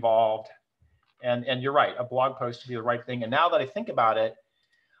subtlety involved. And you're right, a blog post would be the right thing. And now that I think about it,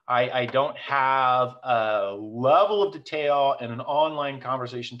 I don't have a level of detail in an online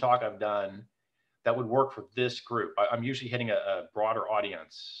conversation talk I've done that would work for this group. I'm usually hitting a broader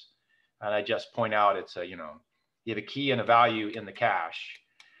audience. And I just point out it's a, you know, you have a key and a value in the cache,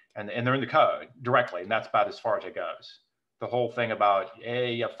 and they're in the code directly. And that's about as far as it goes. The whole thing about,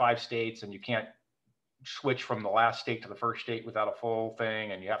 hey, you have 5 states and you can't switch from the last state to the first state without a full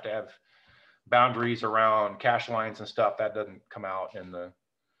thing. And you have to have boundaries around cache lines and stuff. That doesn't come out in the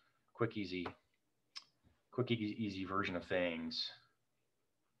quick, easy version of things.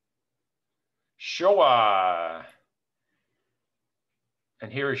 Showa.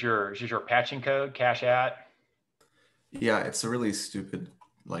 And here's your patching code, cache at. Yeah, it's a really stupid,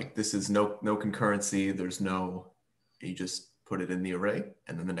 like this is no concurrency. There's no, you just put it in the array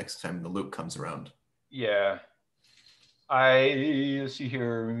and then the next time the loop comes around. Yeah. Let's see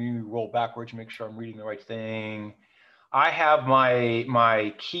here, let me roll backwards, make sure I'm reading the right thing. I have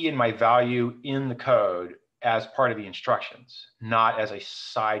my key and my value in the code as part of the instructions, not as a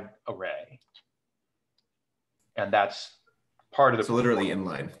side array. And that's part of the— So literally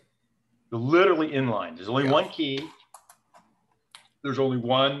inline. Literally inline. There's only one key. There's only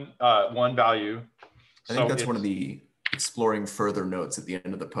one value. I think that's one of the exploring further notes at the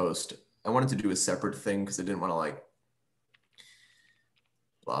end of the post. I wanted to do a separate thing because I didn't want to like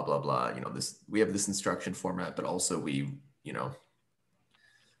blah, blah, blah. You know, we have this instruction format, but also we, you know,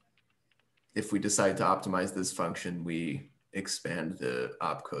 if we decide to optimize this function, we expand the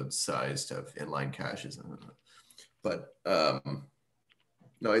opcode size to have inline caches. But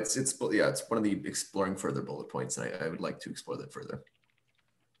no, it's one of the exploring further bullet points, and I would like to explore that further.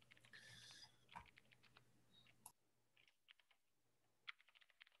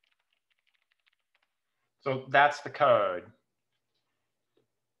 So that's the code.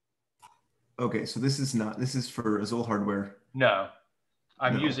 Okay, so this is for Azul hardware. No,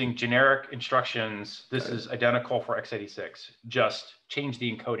 I'm using generic instructions. This is identical for x86. Just change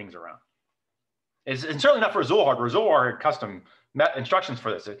the encodings around. It's certainly not for Azul hardware. Azul hardware had custom instructions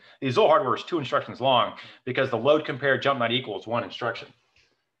for this. The Azul hardware is 2 instructions long because the load compare jump not equal is 1 instruction.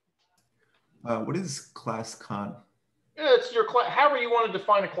 What is class con? It's your class, however you want to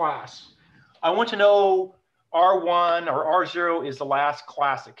define a class. I want to know R1 or R0 is the last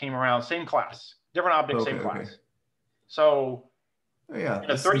class that came around, same class, different object, same class. Okay. So in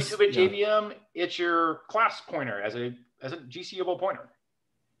a 32-bit JVM, it's your class pointer as a GCable pointer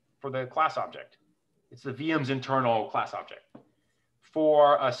for the class object. It's the VM's internal class object.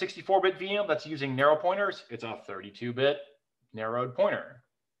 For a 64-bit VM that's using narrow pointers, it's a 32-bit narrowed pointer.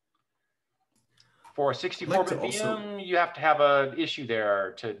 For a 64-bit VM, you have to have an issue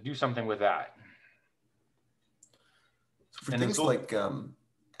there to do something with that. So for things like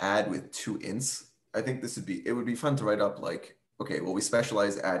add with 2 ints, I think it would be fun to write up like, okay, well, we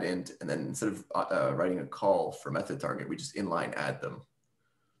specialize add int, and then instead of writing a call for method target, we just inline add them.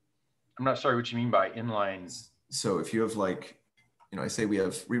 I'm not sorry what you mean by inlines. So if you have like, you know, I say we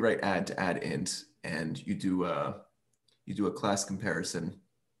have rewrite add to add int, and you do a class comparison.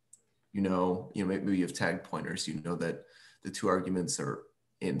 You know, maybe you have tag pointers. You know that the 2 arguments are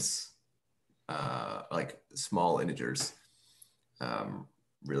ints, like small integers,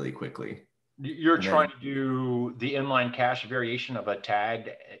 really quickly. You're trying to do the inline cache variation of a tagged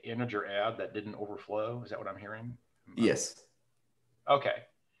integer add that didn't overflow. Is that what I'm hearing? Yes. Okay.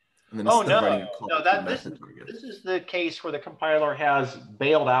 And then oh no, this is the case where the compiler has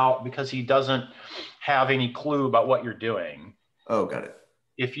bailed out because he doesn't have any clue about what you're doing. Oh, got it.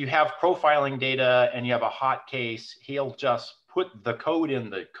 If you have profiling data and you have a hot case, he'll just put the code in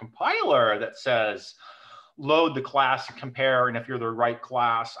the compiler that says, load the class and compare. And if you're the right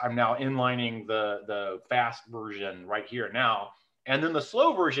class, I'm now inlining the fast version right here now. And then the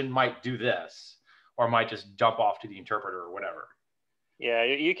slow version might do this, or might just jump off to the interpreter or whatever. Yeah,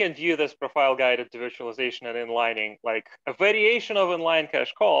 you can view this profile guided to virtualization and inlining like a variation of inline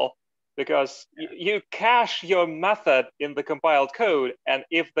cache call, because you cache your method in the compiled code, and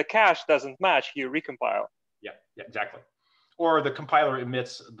if the cache doesn't match, you recompile. Yeah, exactly. Or the compiler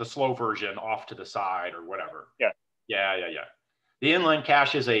emits the slow version off to the side or whatever. Yeah. The inline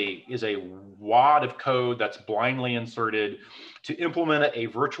cache is a wad of code that's blindly inserted to implement a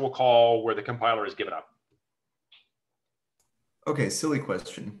virtual call where the compiler has given up. Okay, silly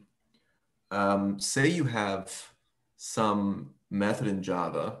question. Say you have some method in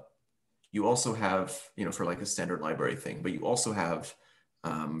Java. You also have, for like a standard library thing, but you also have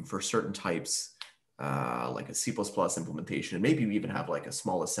for certain types, like a C++ implementation, and maybe you even have like a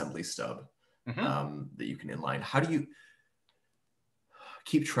small assembly stub that you can inline. How do you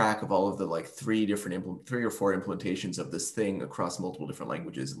keep track of all of the like three or four implementations of this thing across multiple different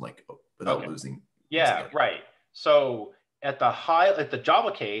languages and like without losing? Yeah, right. So at the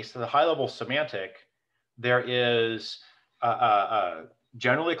Java case, the high level semantic, there is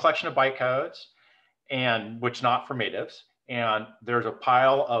generally a collection of bytecodes, and which not for natives. And there's a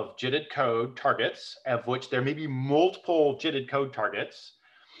pile of JITted code targets, of which there may be multiple JITted code targets.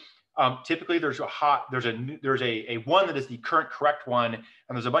 Typically, there's a one that is the current correct one, and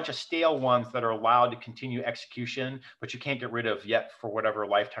there's a bunch of stale ones that are allowed to continue execution, but you can't get rid of yet for whatever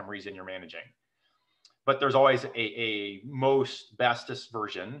lifetime reason you're managing. But there's always a most bestest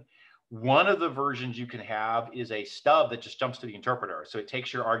version. One of the versions you can have is a stub that just jumps to the interpreter. So it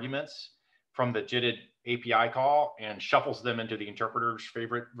takes your arguments from the JITted API call and shuffles them into the interpreter's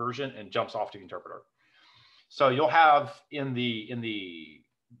favorite version and jumps off to the interpreter. So you'll have in the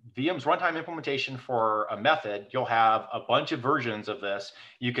VM's runtime implementation for a method, you'll have a bunch of versions of this.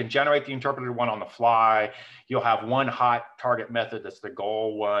 You can generate the interpreted one on the fly. You'll have one hot target method that's the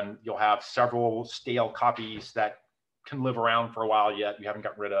goal one. You'll have several stale copies that can live around for a while yet you haven't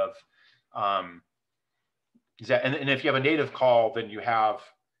gotten rid of. And if you have a native call, then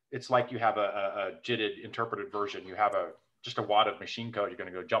it's like you have a JITted interpreted version. You have just a wad of machine code you're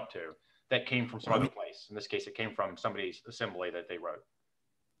going to go jump to that came from some other place. In this case, it came from somebody's assembly that they wrote.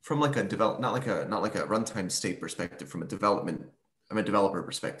 From like a not like a runtime state perspective, from a developer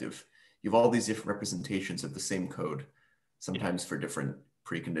perspective, you have all these different representations of the same code, sometimes for different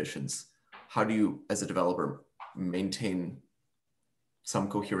preconditions. How do you, as a developer, maintain some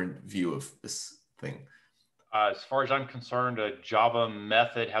coherent view of this thing? As far as I'm concerned, a Java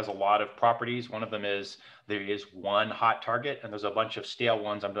method has a lot of properties. One of them is there is one hot target, and there's a bunch of stale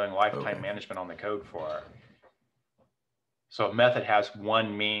ones I'm doing lifetime management on the code for. So a method has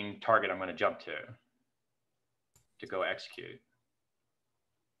one main target I'm going to jump to go execute.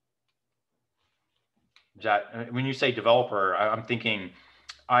 When you say developer, I'm thinking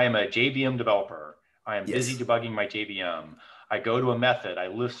I am a JVM developer. I am busy debugging my JVM. I go to a method. I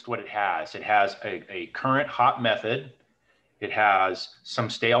list what it has. It has a current hot method. It has some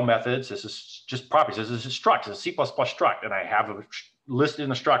stale methods. This is just properties. This is a struct. It's a C++ struct. And I have listed in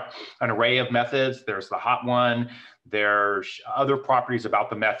the struct an array of methods. There's the hot one. There's other properties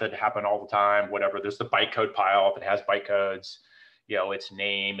about the method happen all the time, whatever. There's the bytecode pile that has bytecodes, its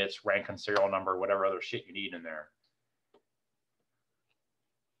name, its rank and serial number, whatever other shit you need in there.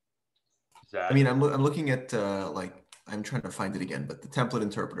 I mean, I'm looking at I'm trying to find it again, but the template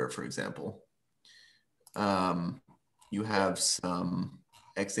interpreter, for example, you have some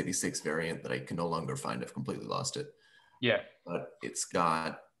x86 variant that I can no longer find. I've completely lost it. Yeah. But it's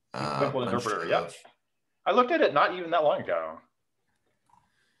got template interpreter, I looked at it not even that long ago.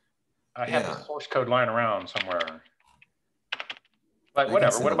 I have the source code lying around somewhere. But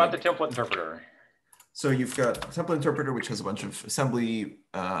whatever. What about the template interpreter? So you've got a template interpreter, which has a bunch of assembly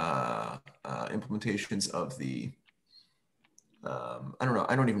implementations of the, I don't know.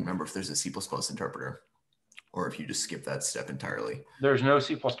 I don't even remember if there's a C++ interpreter or if you just skip that step entirely. There's no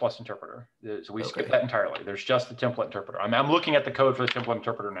C++ interpreter. So we skip that entirely. There's just the template interpreter. I'm looking at the code for the template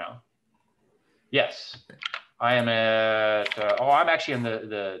interpreter now. Yes, I am at, I'm actually in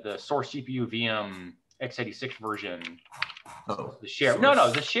the source CPU VM x86 version. Oh, the share.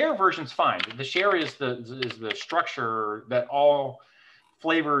 No, the share version's fine. The share is the structure that all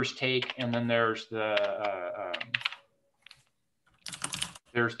flavors take, and then there's the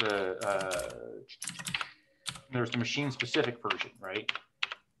machine specific version, right?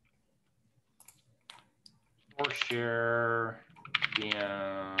 Or share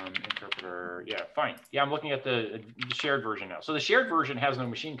VM interpreter. Yeah, fine. Yeah, I'm looking at the shared version now. So the shared version has no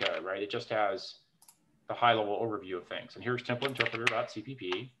machine code, right? It just has the high level overview of things. And here's template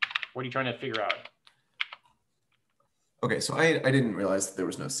interpreter.cpp. What are you trying to figure out? Okay, so I didn't realize that there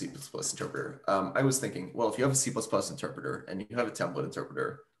was no C++ interpreter. I was thinking, well, if you have a C++ interpreter and you have a template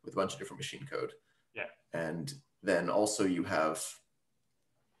interpreter with a bunch of different machine code, and then also you have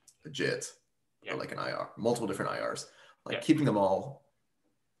a JIT or like an IR, multiple different IRs, like Yeah. keeping them all.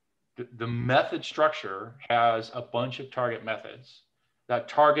 The method structure has a bunch of target methods that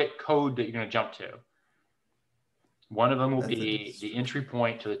target code that you're going to jump to. One of them will be the entry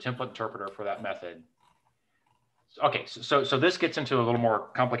point to the template interpreter for that method. Okay, so this gets into a little more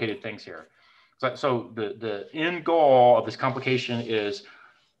complicated things here. So the end goal of this complication is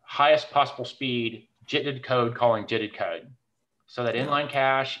highest possible speed JITted code calling JITted code. So that inline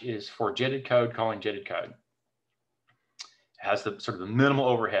cache is for JITted code calling JITted code. It has the sort of the minimal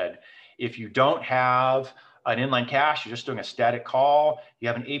overhead. If you don't have an inline cache, you're just doing a static call. You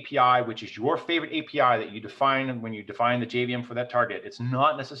have an API, which is your favorite API that you define when you define the JVM for that target. It's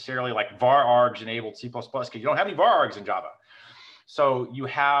not necessarily like var args enabled C++ because you don't have any var args in Java. So you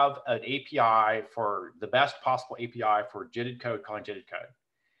have an API for the best possible API for JITted code calling JITted code.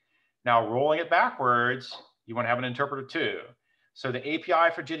 Now rolling it backwards, you want to have an interpreter too. So the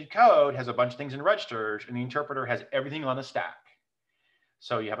API for JITted code has a bunch of things in registers, and the interpreter has everything on the stack.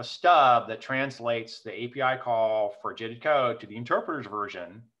 So you have a stub that translates the API call for JITted code to the interpreter's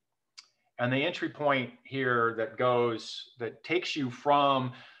version. And the entry point here that takes you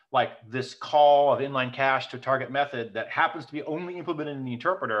from like this call of inline cache to target method that happens to be only implemented in the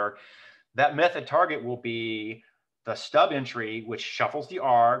interpreter, that method target will be the stub entry, which shuffles the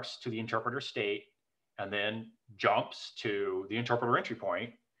args to the interpreter state and then jumps to the interpreter entry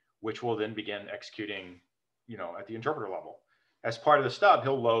point, which will then begin executing, at the interpreter level. As part of the stub,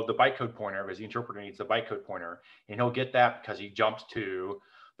 he'll load the bytecode pointer because the interpreter needs the bytecode pointer, and he'll get that because he jumps to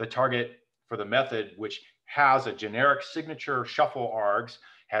the target for the method, which has a generic signature shuffle args,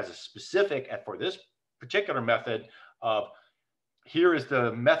 has a specific for this particular method of here is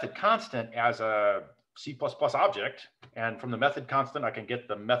the method constant as a C++ object, and from the method constant, I can get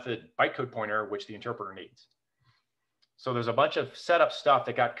the method bytecode pointer, which the interpreter needs. So there's a bunch of setup stuff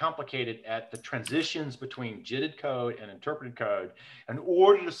that got complicated at the transitions between JITted code and interpreted code in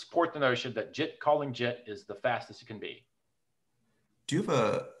order to support the notion that JIT calling JIT is the fastest it can be. Do you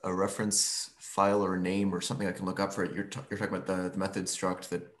have a reference file or a name or something I can look up for it? You're talking about the method struct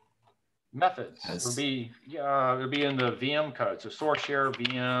that methods would be in the VM code. So source share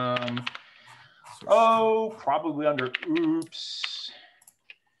VM. Probably under oops.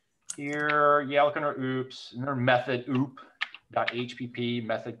 Here, look under oops, and their method oop.hpp,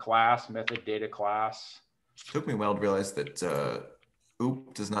 method class, method data class. It took me a while to realize that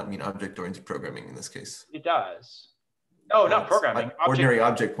oop does not mean object-oriented programming in this case. It does. No, not programming. Ordinary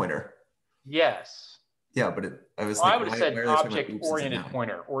object pointer. Yes. Yeah, but I was I would have said object-oriented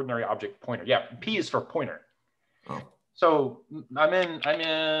pointer, ordinary object pointer. Yeah, P is for pointer. Oh. So I'm in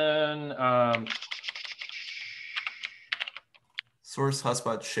source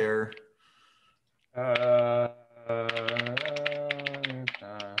hotspot share.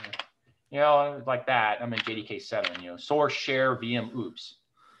 Like that. I'm in JDK 7. Source share VM oops.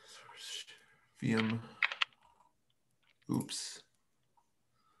 VM oops.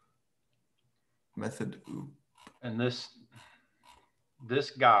 Method oop. And this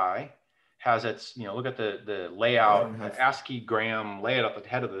guy has its, look at the layout, the ASCII gram layout at the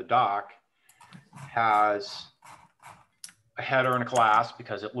head of the doc has a header and a class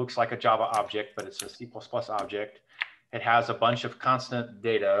because it looks like a Java object, but it's a C++ object. It has a bunch of constant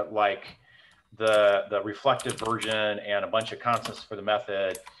data like the reflected version and a bunch of constants for the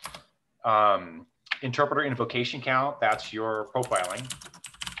method. Interpreter invocation count, that's your profiling.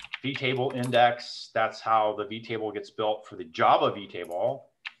 vtable index, that's how the vtable gets built for the Java vtable.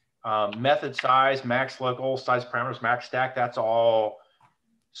 Method size, max local, size parameters, max stack, that's all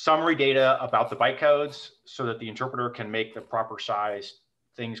summary data about the bytecodes so that the interpreter can make the proper size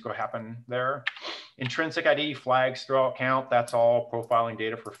things go happen there. Intrinsic ID, flags, throwout count, that's all profiling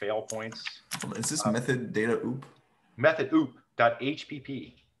data for fail points. Is this method data oop? Method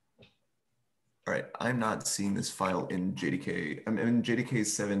oop.hpp. All right, I'm not seeing this file in JDK. I'm in JDK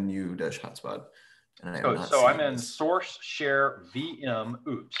 7u-hotspot. And I'm in source share VM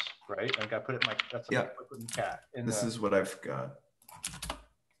oops, right? I gotta put it in that's what I put in cat. This is what I've got.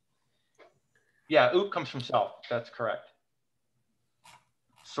 Yeah, oop comes from self, that's correct.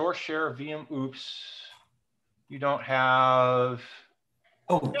 Source share VM oops, you don't have.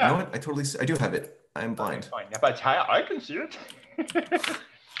 Oh, you know what? I do have it. I'm blind. Fine. Yeah, but I can see it.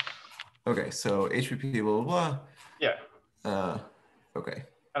 Okay, so HPP, blah, blah, blah. Yeah. Okay.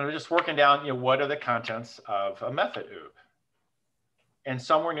 And I'm just working down, what are the contents of a method oop? And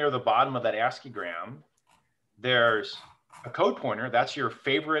somewhere near the bottom of that ASCII gram, there's a code pointer. That's your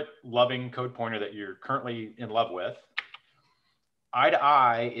favorite loving code pointer that you're currently in love with.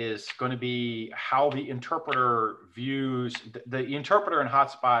 I is going to be how the interpreter views the interpreter in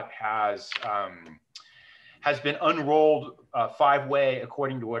Hotspot has been unrolled 5-way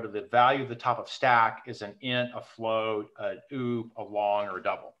according to what the value of the top of stack is an int, a float, a oop, a long, or a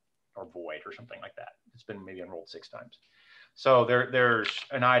double, or void, or something like that. It's been maybe unrolled 6 times. So there's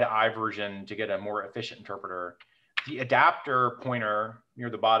an I version to get a more efficient interpreter. The adapter pointer near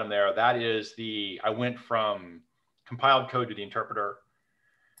the bottom there, that is I went from compiled code to the interpreter,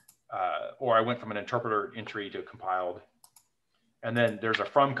 or I went from an interpreter entry to compiled. And then there's a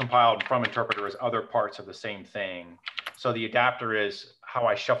from compiled and from interpreter as other parts of the same thing. So the adapter is how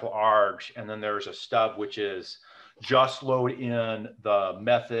I shuffle args. And then there's a stub, which is just load in the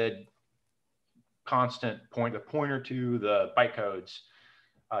method constant the pointer to the bytecodes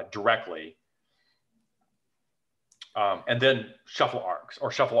directly. And then shuffle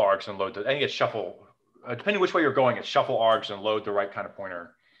args and load I think it's shuffle, depending which way you're going, it's shuffle args and load the right kind of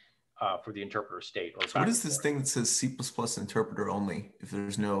pointer for the interpreter state. So what is this thing that says C++ interpreter only if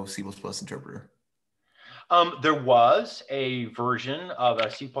there's no C++ interpreter? There was a version of a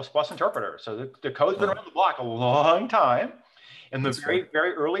C++ interpreter. So the code's been around the block a long time. In the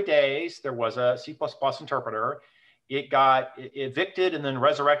very early days, there was a C++ interpreter. It got evicted and then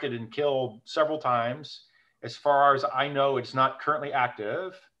resurrected and killed several times. As far as I know, it's not currently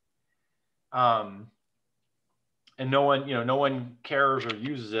active. And no one cares or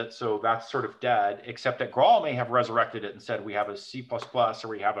uses it, so that's sort of dead, except that Graal may have resurrected it and said we have a C++ or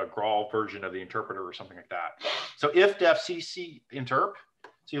we have a Graal version of the interpreter or something like that. So if def cc interp,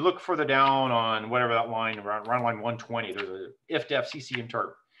 so you look further down on whatever that line, around line 120, there's a if def cc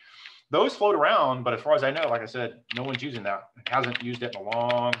interp. Those float around, but as far as I know, like I said, no one's using that. It hasn't used it in a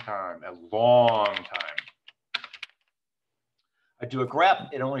long time, I do a grep,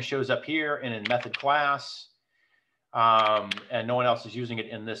 it only shows up here and in method class. And no one else is using it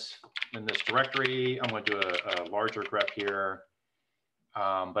in this directory. I'm going to do a larger grep here,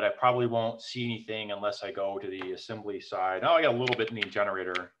 but I probably won't see anything unless I go to the assembly side. Oh, I got a little bit in the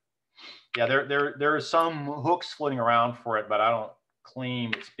generator. Yeah, there are some hooks floating around for it, but I don't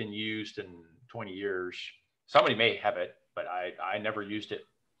claim it's been used in 20 years. Somebody may have it, but I never used it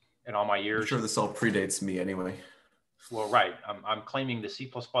in all my years. I'm sure this all predates me anyway. Well, right. I'm claiming the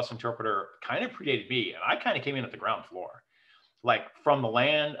C++ interpreter kind of predated me, and I kind of came in at the ground floor. Like from the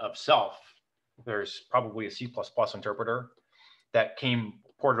land of self, there's probably a C++ interpreter that came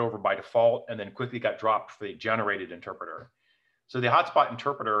ported over by default and then quickly got dropped for the generated interpreter. So the hotspot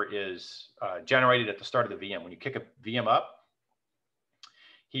interpreter is generated at the start of the VM. When you kick a VM up,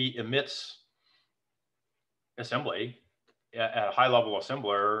 he emits assembly at a high-level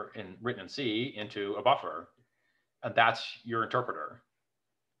assembler written in C into a buffer. And that's your interpreter.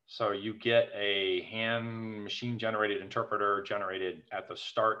 So you get a hand machine generated interpreter generated at the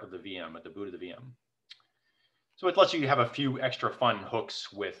start of the VM, at the boot of the VM. So it lets you have a few extra fun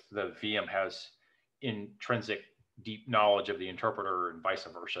hooks with the VM has intrinsic deep knowledge of the interpreter and vice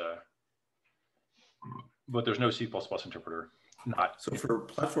versa. But there's no C++ interpreter. So for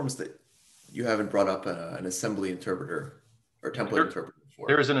platforms that you haven't brought up an assembly interpreter or template interpreter before.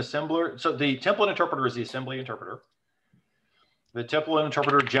 There is an assembler. So the template interpreter is the assembly interpreter. The template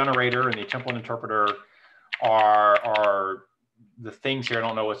interpreter generator and the template interpreter are the things here. I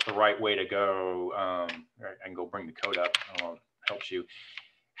don't know what's the right way to go. I can go bring the code up. I don't know if it helps you.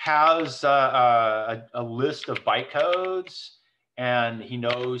 Has a list of bytecodes, and he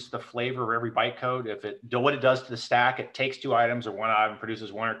knows the flavor of every bytecode. What it does to the stack, it takes 2 items or 1 item,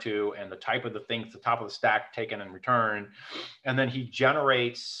 produces 1 or 2, and the type of the thing at the top of the stack taken and returned. And then he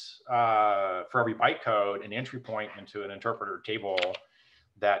generates for every bytecode an entry point into an interpreter table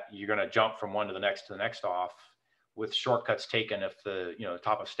that you're going to jump from one to the next off with shortcuts taken if the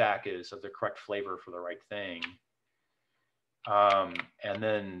top of stack is of the correct flavor for the right thing. And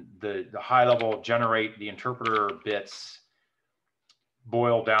then the high level generate the interpreter bits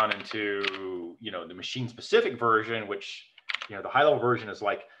boil down into the machine specific version, which the high level version is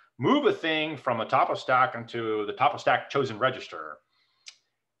like move a thing from the top of stack into the top of stack chosen register.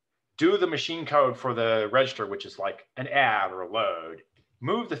 Do the machine code for the register, which is like an add or a load.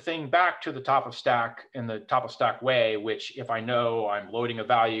 Move the thing back to the top of stack in the top of stack way, which if I know I'm loading a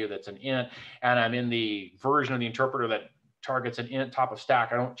value that's an int and I'm in the version of the interpreter that targets an int top of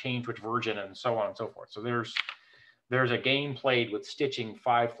stack, I don't change which version and so on and so forth. So there's a game played with stitching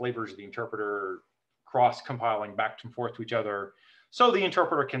 5 flavors of the interpreter, cross compiling back and forth to each other. So the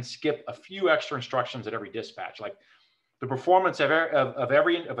interpreter can skip a few extra instructions at every dispatch. Like the performance of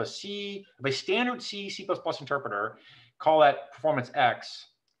a standard C++ interpreter, call that performance X.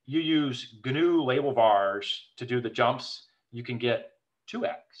 You use GNU label vars to do the jumps you can get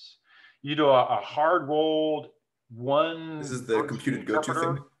 2x. You do a hard rolled one. This is the computed go-to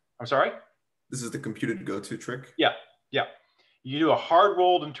thing? I'm sorry? This is the computed go-to trick? Yeah, yeah. You do a hard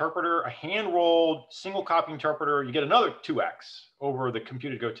rolled interpreter, a hand rolled single copy interpreter, you get another 2x over the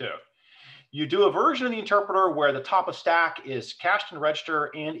computed go-to. You do a version of the interpreter where the top of stack is cached in register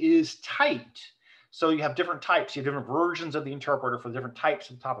and is typed. So you have different types, you have different versions of the interpreter for the different types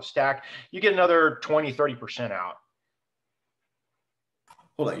of the top of stack. You get another 20, 30% out.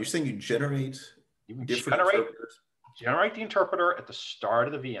 Hold on, you're saying you generate different interpreters? Generate the interpreter at the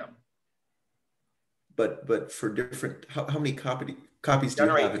start of the VM. But for different, how many copies do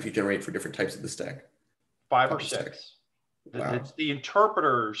you have if you generate for different types of the stack? 5 or 6. Wow. It's the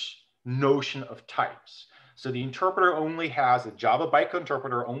interpreter's notion of types. So the interpreter only has, a Java bytecode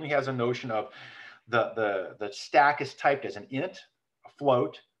interpreter only has a notion of the stack is typed as an int, a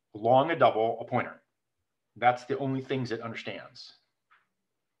float, a long, a double, a pointer. That's the only things it understands.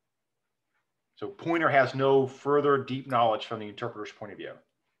 So pointer has no further deep knowledge from the interpreter's point of view.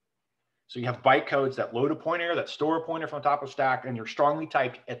 So you have bytecodes that load a pointer, that store a pointer from the top of stack, and you're strongly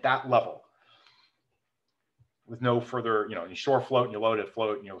typed at that level with no further, you store a float and you load a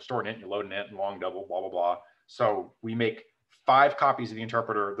float, and store an int, you load an int, and long double, blah, blah, blah. So we make 5 copies of the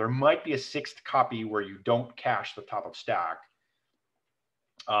interpreter. There might be a 6th copy where you don't cache the top of stack,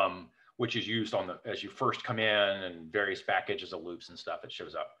 which is used as you first come in and various packages of loops and stuff, it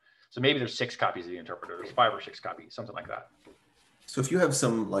shows up. So maybe there's 6 copies of the interpreter. There's 5 or 6 copies, something like that. So if you have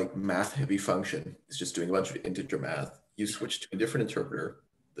some like math heavy function, it's just doing a bunch of integer math, you switch to a different interpreter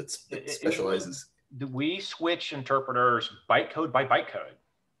that specializes. We switch interpreters bytecode by bytecode.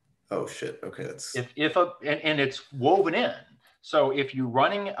 Oh shit, okay, that's. And it's woven in. So if you're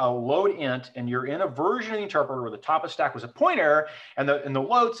running a load int and you're in a version of the interpreter where the top of stack was a pointer and the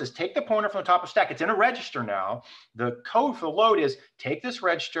load says take the pointer from the top of stack, it's in a register now. The code for the load is take this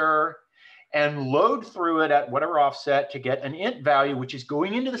register and load through it at whatever offset to get an int value, which is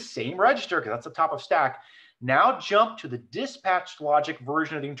going into the same register because that's the top of stack. Now jump to the dispatched logic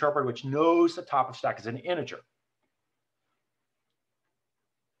version of the interpreter, which knows the top of stack is an integer.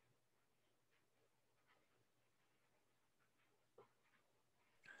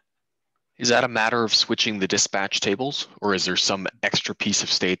 Is that a matter of switching the dispatch tables, or is there some extra piece of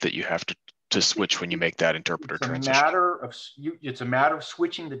state that you have to switch when you make that interpreter transition? It's a matter of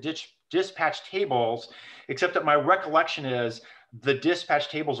switching the dispatch tables, except that my recollection is the dispatch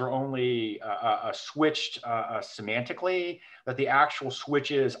tables are only switched semantically, that the actual switch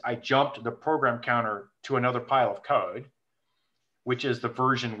is I jumped the program counter to another pile of code, which is the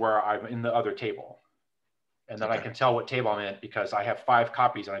version where I'm in the other table. And then I can tell what table I'm in because I have 5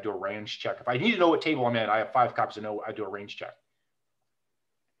 copies and I do a range check. If I need to know what table I'm in, I have 5 copies and I do a range check.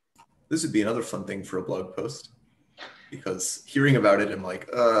 This would be another fun thing for a blog post, because hearing about it, I'm like,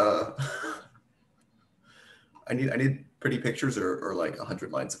 I need pretty pictures or like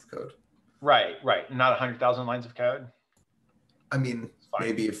 100 lines of code. Right. Not 100,000 lines of code. I mean,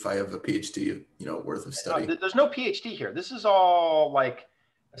 maybe if I have a PhD, worth of study. No, there's no PhD here. This is all like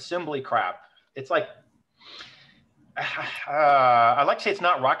assembly crap. It's like, I like to say it's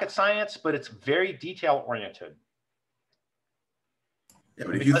not rocket science, but it's very detail oriented. Yeah,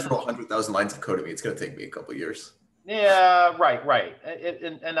 but if you throw 100,000 lines of code at me, it's going to take me a couple of years. Yeah, right.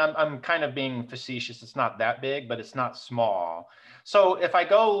 And I'm kind of being facetious. It's not that big, but it's not small. So if I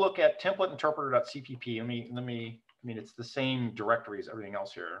go look at template interpreter.cpp, I mean, it's the same directory as everything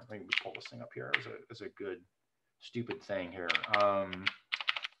else here. Let me pull this thing up here as a good, stupid thing here.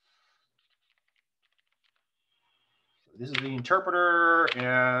 This is the interpreter,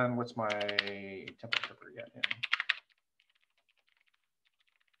 and what's my template interpreter? Yeah.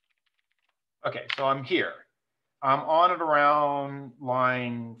 Okay, so I'm here. I'm on it around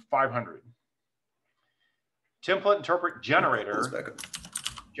line 500. Template interpret generator,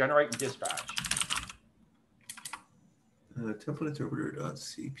 generate and dispatch. Template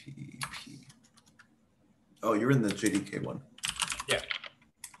interpreter.cpp. Oh, you're in the JDK one. Yeah.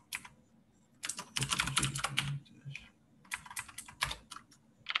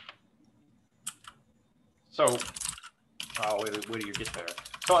 So, where do you get there?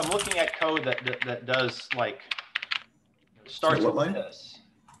 So I'm looking at code that does like starts with line? This.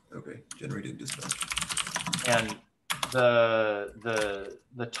 Okay, generated dispatch. And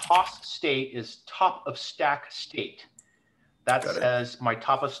the toss state is top of stack state. That says my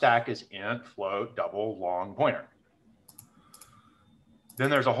top of stack is int, float, double, long, pointer. Then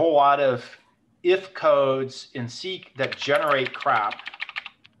there's a whole lot of if codes in C that generate crap.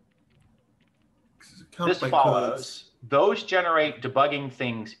 This follows. Those generate debugging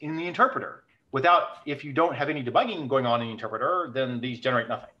things in the interpreter. if you don't have any debugging going on in the interpreter, then these generate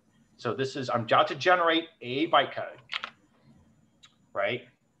nothing. So this is, I'm about to generate a bytecode, right?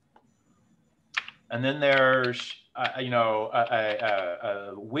 And then there's, a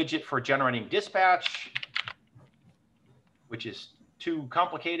widget for generating dispatch, which is too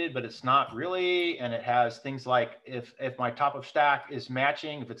complicated, but it's not really. And it has things like if my top of stack is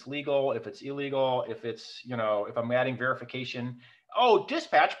matching, if it's legal, if it's illegal, if it's, if I'm adding verification. Oh,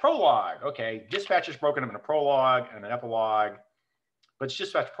 dispatch prologue. Okay, dispatch is broken up into prologue and an epilogue, but it's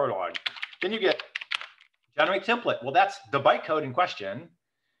dispatch prologue. Then you get generate template. Well, that's the bytecode in question.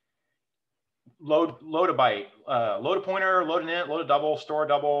 Load a byte, load a pointer, load an int, load a double, store a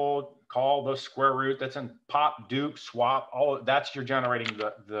double, call the square root. That's in pop, dupe, swap. All that's you're generating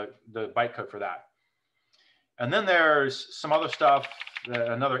the bytecode for that. And then there's some other stuff,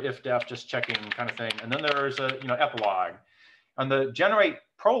 another if def, just checking kind of thing. And then there's a epilogue. And the generate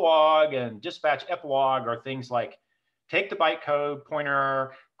prologue and dispatch epilogue are things like take the bytecode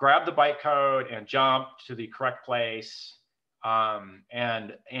pointer, grab the bytecode, and jump to the correct place.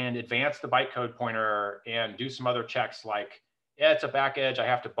 And advance the bytecode pointer and do some other checks like, yeah, it's a back edge. I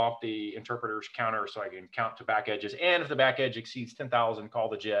have to bump the interpreter's counter so I can count to back edges. And if the back edge exceeds 10,000, call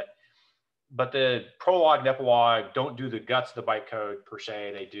the JIT. But the prologue and epilogue don't do the guts of the bytecode per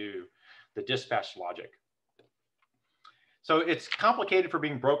se. They do the dispatch logic. So it's complicated for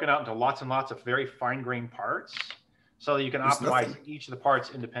being broken out into lots and lots of very fine-grained parts so that you can optimize each of the parts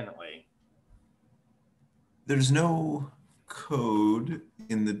independently. There's no code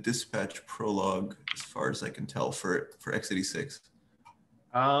in the dispatch prologue, as far as I can tell, for x86.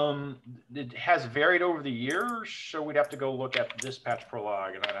 It has varied over the years, so we'd have to go look at the dispatch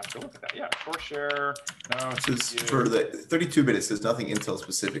prologue, and I'd have to look at that. Yeah, source share. No, for the 32-bit, it says nothing Intel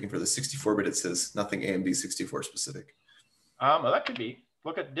specific, and for the 64-bit, it says nothing AMD 64 specific. Well, that could be.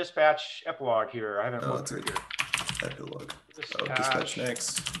 Look at dispatch epilogue here. I haven't looked right here. Epilogue. Dispatch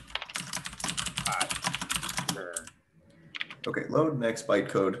next. Sure. Okay, load next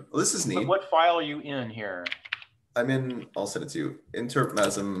bytecode. Well, this is neat. What file are you in here? I'm in, I'll send it to you. Interp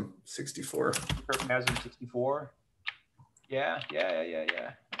masm 64. Interp masm 64? Yeah.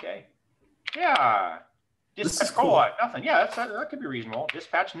 Okay. Yeah. Dispatch prologue, cool. Nothing. Yeah, that could be reasonable.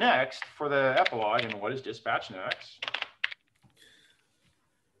 Dispatch next for the epilogue. And what is dispatch next?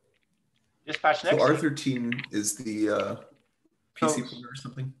 Dispatch next. So R13 is the PC pointer or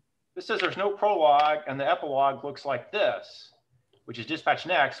something? This says there's no prologue, and the epilogue looks like this, which is dispatch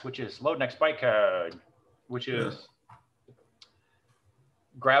next, which is load next bytecode, which is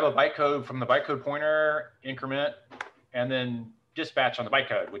grab a bytecode from the bytecode pointer, increment, and then dispatch on the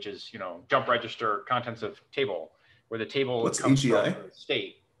bytecode, which is, jump register contents of table, where the table comes from the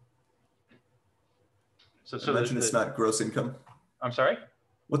state. So imagine it's not gross income. I'm sorry?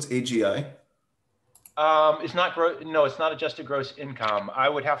 What's AGI? It's not no, it's not adjusted gross income. I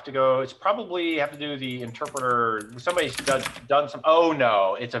would have to go, it's probably have to do the interpreter. Somebody's done some, oh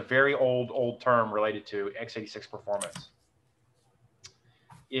no, it's a very old term related to x86 performance.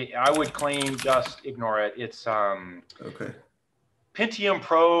 I would claim just ignore it. It's okay. Pentium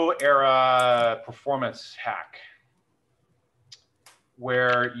Pro era performance hack,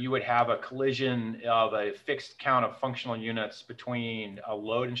 where you would have a collision of a fixed count of functional units between a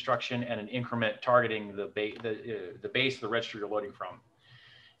load instruction and an increment targeting the base of the register you're loading from.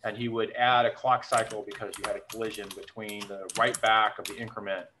 And he would add a clock cycle because you had a collision between the write back of the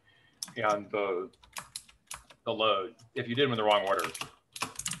increment and the load, if you did them in the wrong order.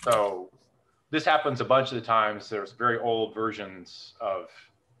 So this happens a bunch of the times. There's very old versions of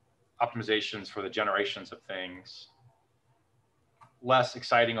optimizations for the generations of things. Less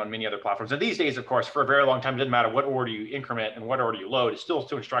exciting on many other platforms. And these days, of course, for a very long time, it doesn't matter what order you increment and what order you load. It's still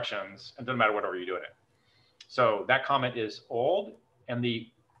two instructions, and it doesn't matter what order you're doing it. So that comment is old, and the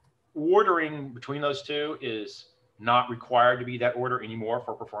ordering between those two is not required to be that order anymore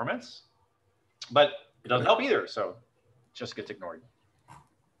for performance, but it doesn't help either, so it just gets ignored.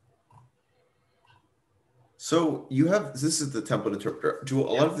 So you have, this is the template interpreter. Do a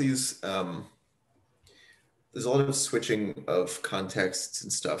lot of these, there's a lot of switching of contexts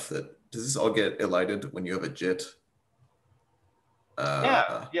and stuff that, does this all get elided when you have a JIT?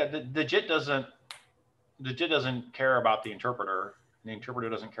 The JIT doesn't care about the interpreter, and the interpreter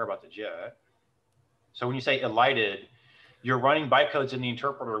doesn't care about the JIT. So when you say elided, you're running bytecodes in the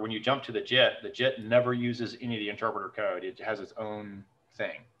interpreter. When you jump to the JIT never uses any of the interpreter code. It has its own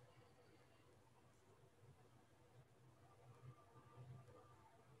thing.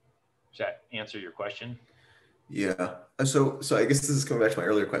 Does that answer your question? Yeah. So I guess this is coming back to my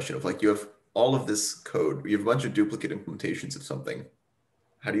earlier question of like, you have all of this code, you have a bunch of duplicate implementations of something.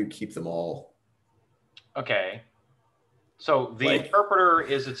 How do you keep them all Okay. So the interpreter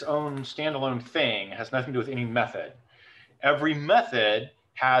is its own standalone thing, has nothing to do with any method. Every method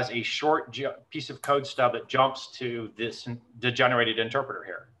has a short piece of code stub that jumps to this degenerated interpreter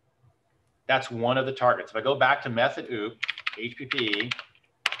here. That's one of the targets. If I go back to method oop, HPP,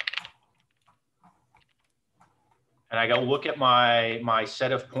 and I go look at my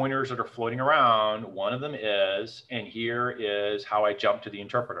set of pointers that are floating around, one of them is, and here is how I jump to the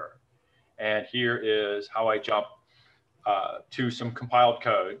interpreter. And here is how I jump to some compiled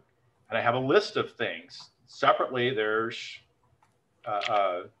code. And I have a list of things. Separately, there's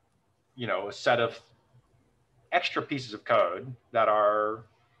you know, a set of extra pieces of code that are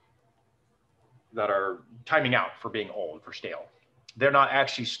timing out for being old, for stale. They're not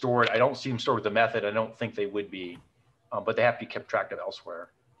actually stored. I don't see them stored with the method. I don't think they would be, but they have to be kept track of elsewhere.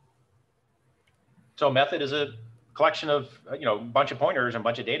 So a method is a collection of, you know, a bunch of pointers and a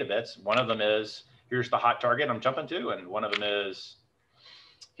bunch of data bits. One of them is, here's the hot target I'm jumping to. And one of them is,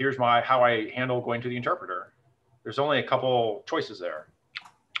 here's how I handle going to the interpreter. There's only a couple choices there.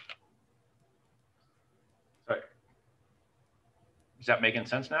 So, is that making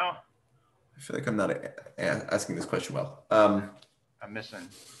sense now? I feel like I'm not asking this question well. I'm missing.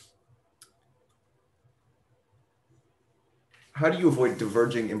 How do you avoid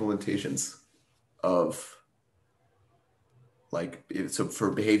diverging implementations of, like, so for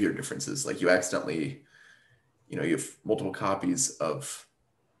behavior differences, like you accidentally, you know, you have multiple copies of.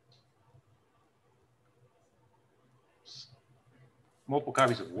 Multiple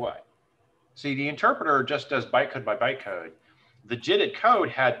copies of what? See, the interpreter just does bytecode by bytecode. The JITted code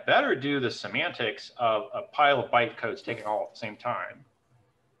had better do the semantics of a pile of bytecodes taken all at the same time.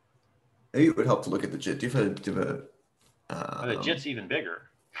 Maybe it would help to look at the JIT. Do you have the JIT's even bigger.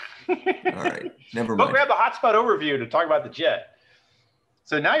 All right, never mind. Go grab the hotspot overview to talk about the JIT.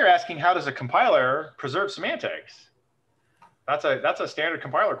 So now you're asking, how does a compiler preserve semantics? That's a standard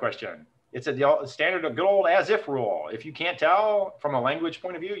compiler question. It's a standard good old as-if rule. If you can't tell from a language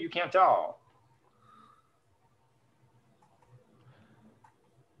point of view, you can't tell.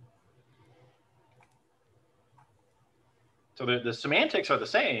 So the semantics are the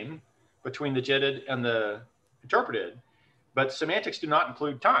same between the JITted and the interpreted, but semantics do not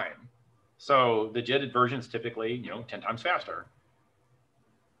include time. So the JITted version is typically, you know, 10 times faster.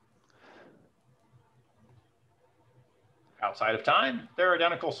 Outside of time, they're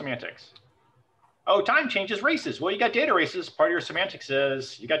identical semantics. Oh, time changes races. Well, you got data races. Part of your semantics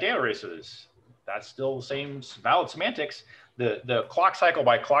is you got data races. That's still the same valid semantics. The clock cycle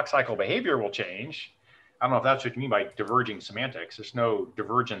by clock cycle behavior will change. I don't know if that's what you mean by diverging semantics. There's no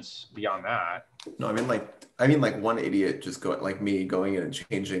divergence beyond that. No, I mean like one idiot just going, like me, going in and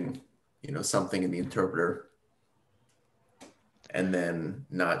changing, you know, something in the interpreter and then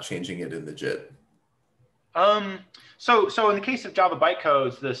not changing it in the JIT. So in the case of Java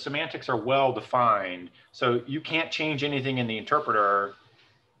bytecodes, the semantics are well defined. So you can't change anything in the interpreter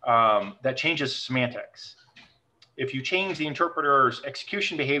that changes semantics. If you change the interpreter's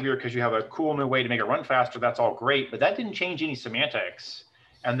execution behavior because you have a cool new way to make it run faster, that's all great, but that didn't change any semantics.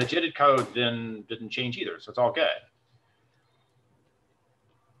 And the JITted code then didn't change either, so it's all good.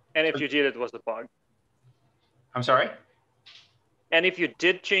 And if you did, it was a bug. I'm sorry? And if you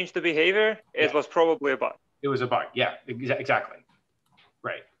did change the behavior, it was probably a bug. It was a bug, yeah, exactly.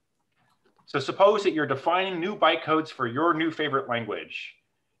 Right. So suppose that you're defining new bytecodes for your new favorite language.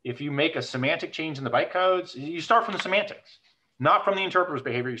 If you make a semantic change in the bytecodes, you start from the semantics, not from the interpreter's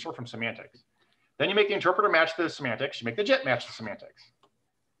behavior, you start from semantics. Then you make the interpreter match the semantics, you make the JIT match the semantics.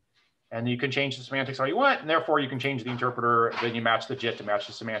 And you can change the semantics all you want, and therefore you can change the interpreter, then you match the JIT to match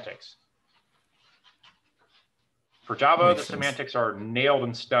the semantics. For Java, the semantics are nailed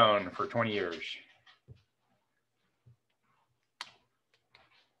in stone for 20 years.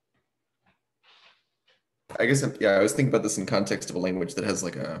 I guess, yeah, I was thinking about this in context of a language that has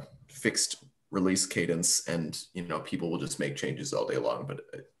like a fixed release cadence and, you know, people will just make changes all day long, but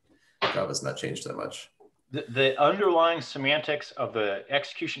Java's not changed that much. The underlying semantics of the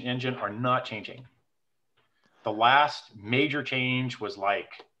execution engine are not changing. The last major change was like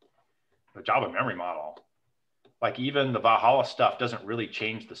the Java memory model. Like even the Valhalla stuff doesn't really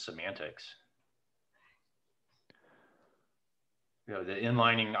change the semantics. You know, the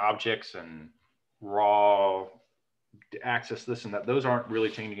inlining objects and raw access this and that, those aren't really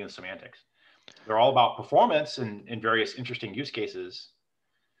changing the semantics. They're all about performance and in various interesting use cases.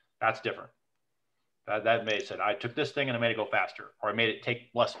 That's different. That may have said, I took this thing and I made it go faster, or I made it take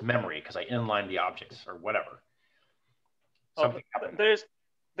less memory because I inlined the objects or whatever.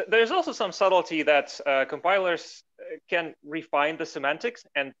 There's also some subtlety that compilers can refine the semantics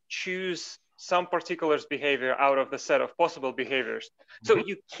and choose some particulars behavior out of the set of possible behaviors. So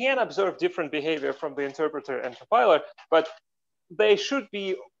you can observe different behavior from the interpreter and compiler, but they should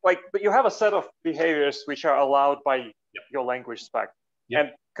be like, but you have a set of behaviors which are allowed by your language spec. And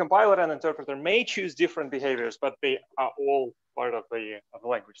compiler and interpreter may choose different behaviors, but they are all part of the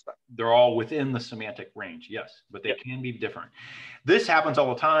language spec. They're all within the semantic range, yes, but they can be different. This happens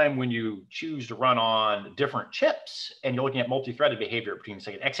all the time when you choose to run on different chips and you're looking at multi-threaded behavior between,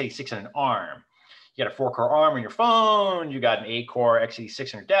 say, an x86 and an ARM. You got a 4-core ARM on your phone, you got an 8-core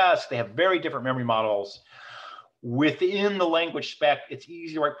x86 on your desk. They have very different memory models. Within the language spec, it's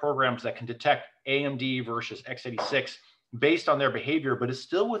easy to write programs that can detect AMD versus x86 based on their behavior, but it's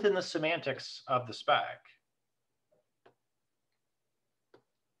still within the semantics of the spec.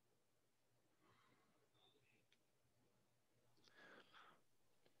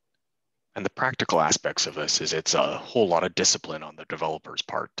 And the practical aspects of this is it's a whole lot of discipline on the developer's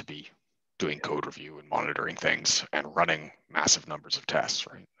part to be doing code review and monitoring things and running massive numbers of tests,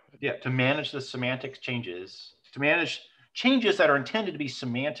 right? Yeah, to manage the semantic changes, to manage changes that are intended to be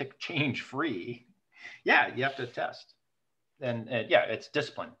semantic change free. Yeah, you have to test. And yeah, it's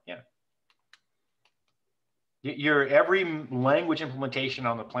discipline, yeah. Every language implementation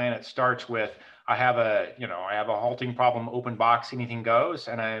on the planet starts with, I have a halting problem, open box, anything goes,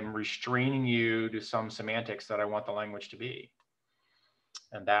 and I'm restraining you to some semantics that I want the language to be.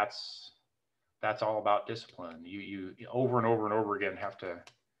 And that's all about discipline. You over and over and over again have to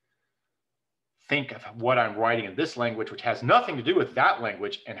think of what I'm writing in this language, which has nothing to do with that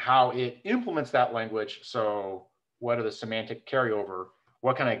language, and how it implements that language. So what are the semantic carryover?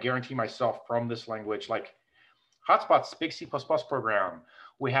 What can I guarantee myself from this language? Like Hotspot's big C++ program,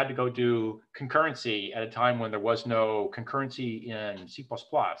 we had to go do concurrency at a time when there was no concurrency in C++.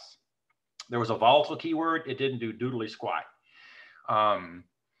 There was a volatile keyword. It didn't do doodly squat.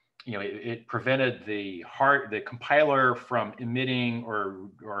 It prevented the compiler from emitting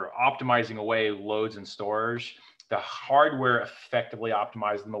or optimizing away loads and stores. The hardware effectively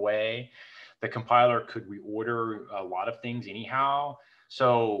optimized them away. The compiler could reorder a lot of things anyhow.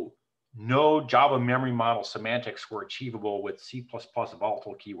 So no Java memory model semantics were achievable with C++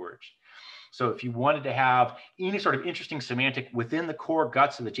 volatile keywords. So if you wanted to have any sort of interesting semantic within the core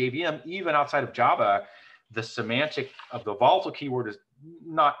guts of the JVM, even outside of Java, the semantic of the volatile keyword is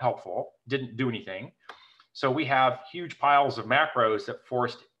not helpful, didn't do anything. So we have huge piles of macros that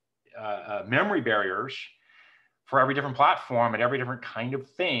forced memory barriers for every different platform and every different kind of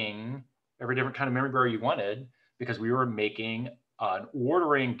thing, every different kind of memory barrier you wanted, because we were making an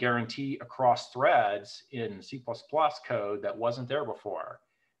ordering guarantee across threads in C++ code that wasn't there before.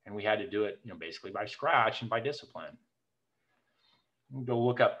 And we had to do it, basically by scratch and by discipline. Go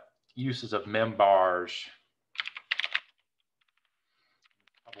look up uses of membars.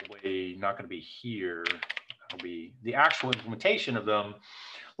 Probably not going to be here. It'll be the actual implementation of them.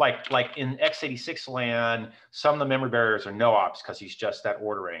 Like in x86 land, some of the memory barriers are no ops because he's just that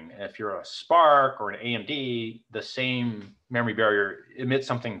ordering. And if you're a Spark or an AMD, the same memory barrier emits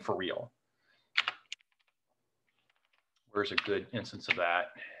something for real. Where's a good instance of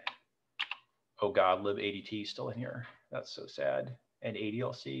that? Oh God, libadt still in here. That's so sad. And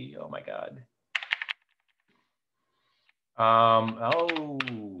ADLC, oh my God. Oh,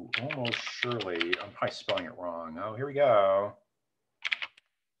 almost surely. I'm probably spelling it wrong. Oh, here we go.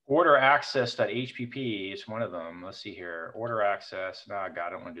 Order access.hpp is one of them. Let's see here. Order access. Oh, God, I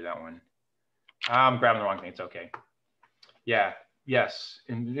don't want to do that one. I'm grabbing the wrong thing. It's okay. Yeah. Yes.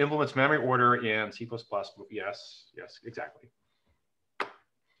 Implements memory order in C++. Yes. Yes, exactly.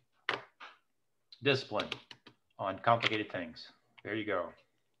 Discipline on complicated things. There you go.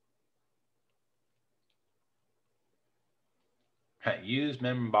 Use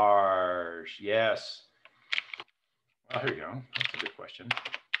membars. Yes. Oh, here you go. That's a good question.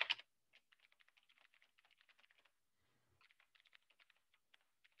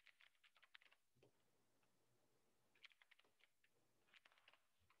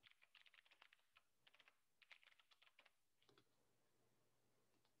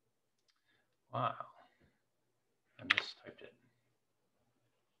 Wow. I mistyped it.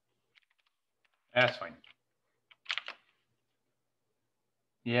 That's fine.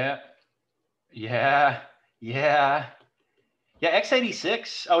 Yeah.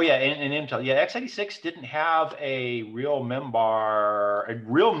 X86. Oh yeah, in Intel. Yeah, X86 didn't have a real memory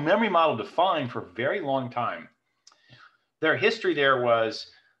model defined for a very long time. Their history there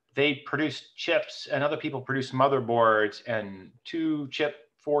was they produced chips and other people produced motherboards, and 4-chip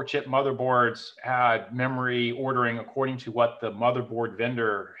motherboards had memory ordering according to what the motherboard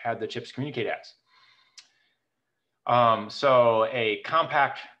vendor had the chips communicate as. So a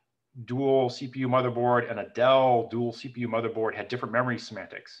compact dual CPU motherboard and a Dell dual CPU motherboard had different memory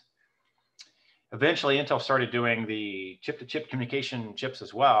semantics. Eventually, Intel started doing the chip-to-chip communication chips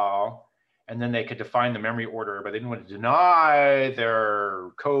as well, and then they could define the memory order, but they didn't want to deny their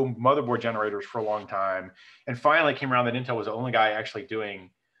co-motherboard generators for a long time. And finally came around that Intel was the only guy actually doing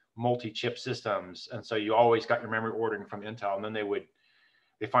multi-chip systems, and so you always got your memory ordering from Intel. And then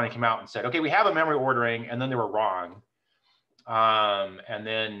they finally came out and said, okay, we have a memory ordering, and then they were wrong. And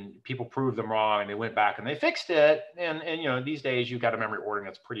then people proved them wrong, and they went back and they fixed it. And you know, these days you've got a memory ordering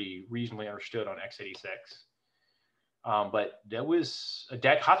that's pretty reasonably understood on x86. But that was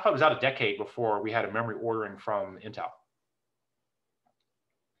Hotspot was out a decade before we had a memory ordering from Intel.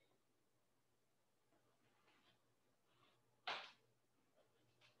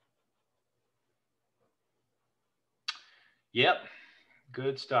 Yep.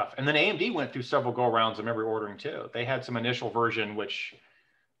 Good stuff. And then AMD went through several go-arounds of memory ordering too. They had some initial version, which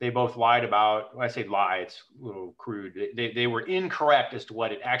they both lied about. When I say lie, it's a little crude. They were incorrect as to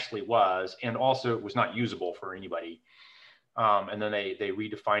what it actually was, and also it was not usable for anybody. And then they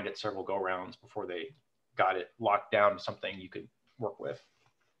redefined it several go-arounds before they got it locked down to something you could work with.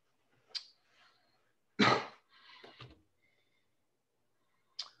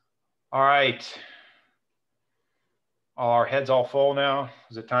 All right. Our heads all full now.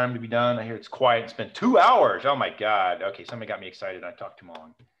 Is it time to be done? I hear it's quiet. It's been 2 hours. Oh my God. Okay, somebody got me excited. I talked too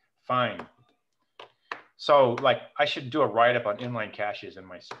long. Fine. So like I should do a write-up on inline caches in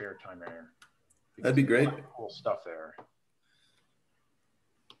my spare time there. That'd be great. Cool stuff there.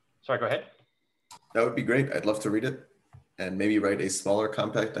 Sorry, go ahead. That would be great. I'd love to read it and maybe write a smaller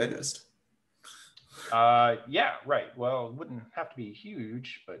compact digest. Yeah, right. Well, it wouldn't have to be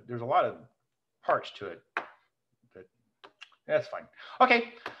huge, but there's a lot of parts to it. That's fine.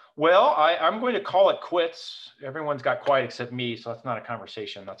 Okay. Well, I'm going to call it quits. Everyone's got quiet except me, so that's not a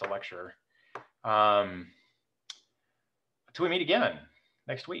conversation. That's a lecture. Until we meet again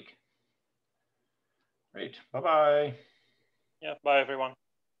next week. Great. Bye-bye. Yeah. Bye, everyone.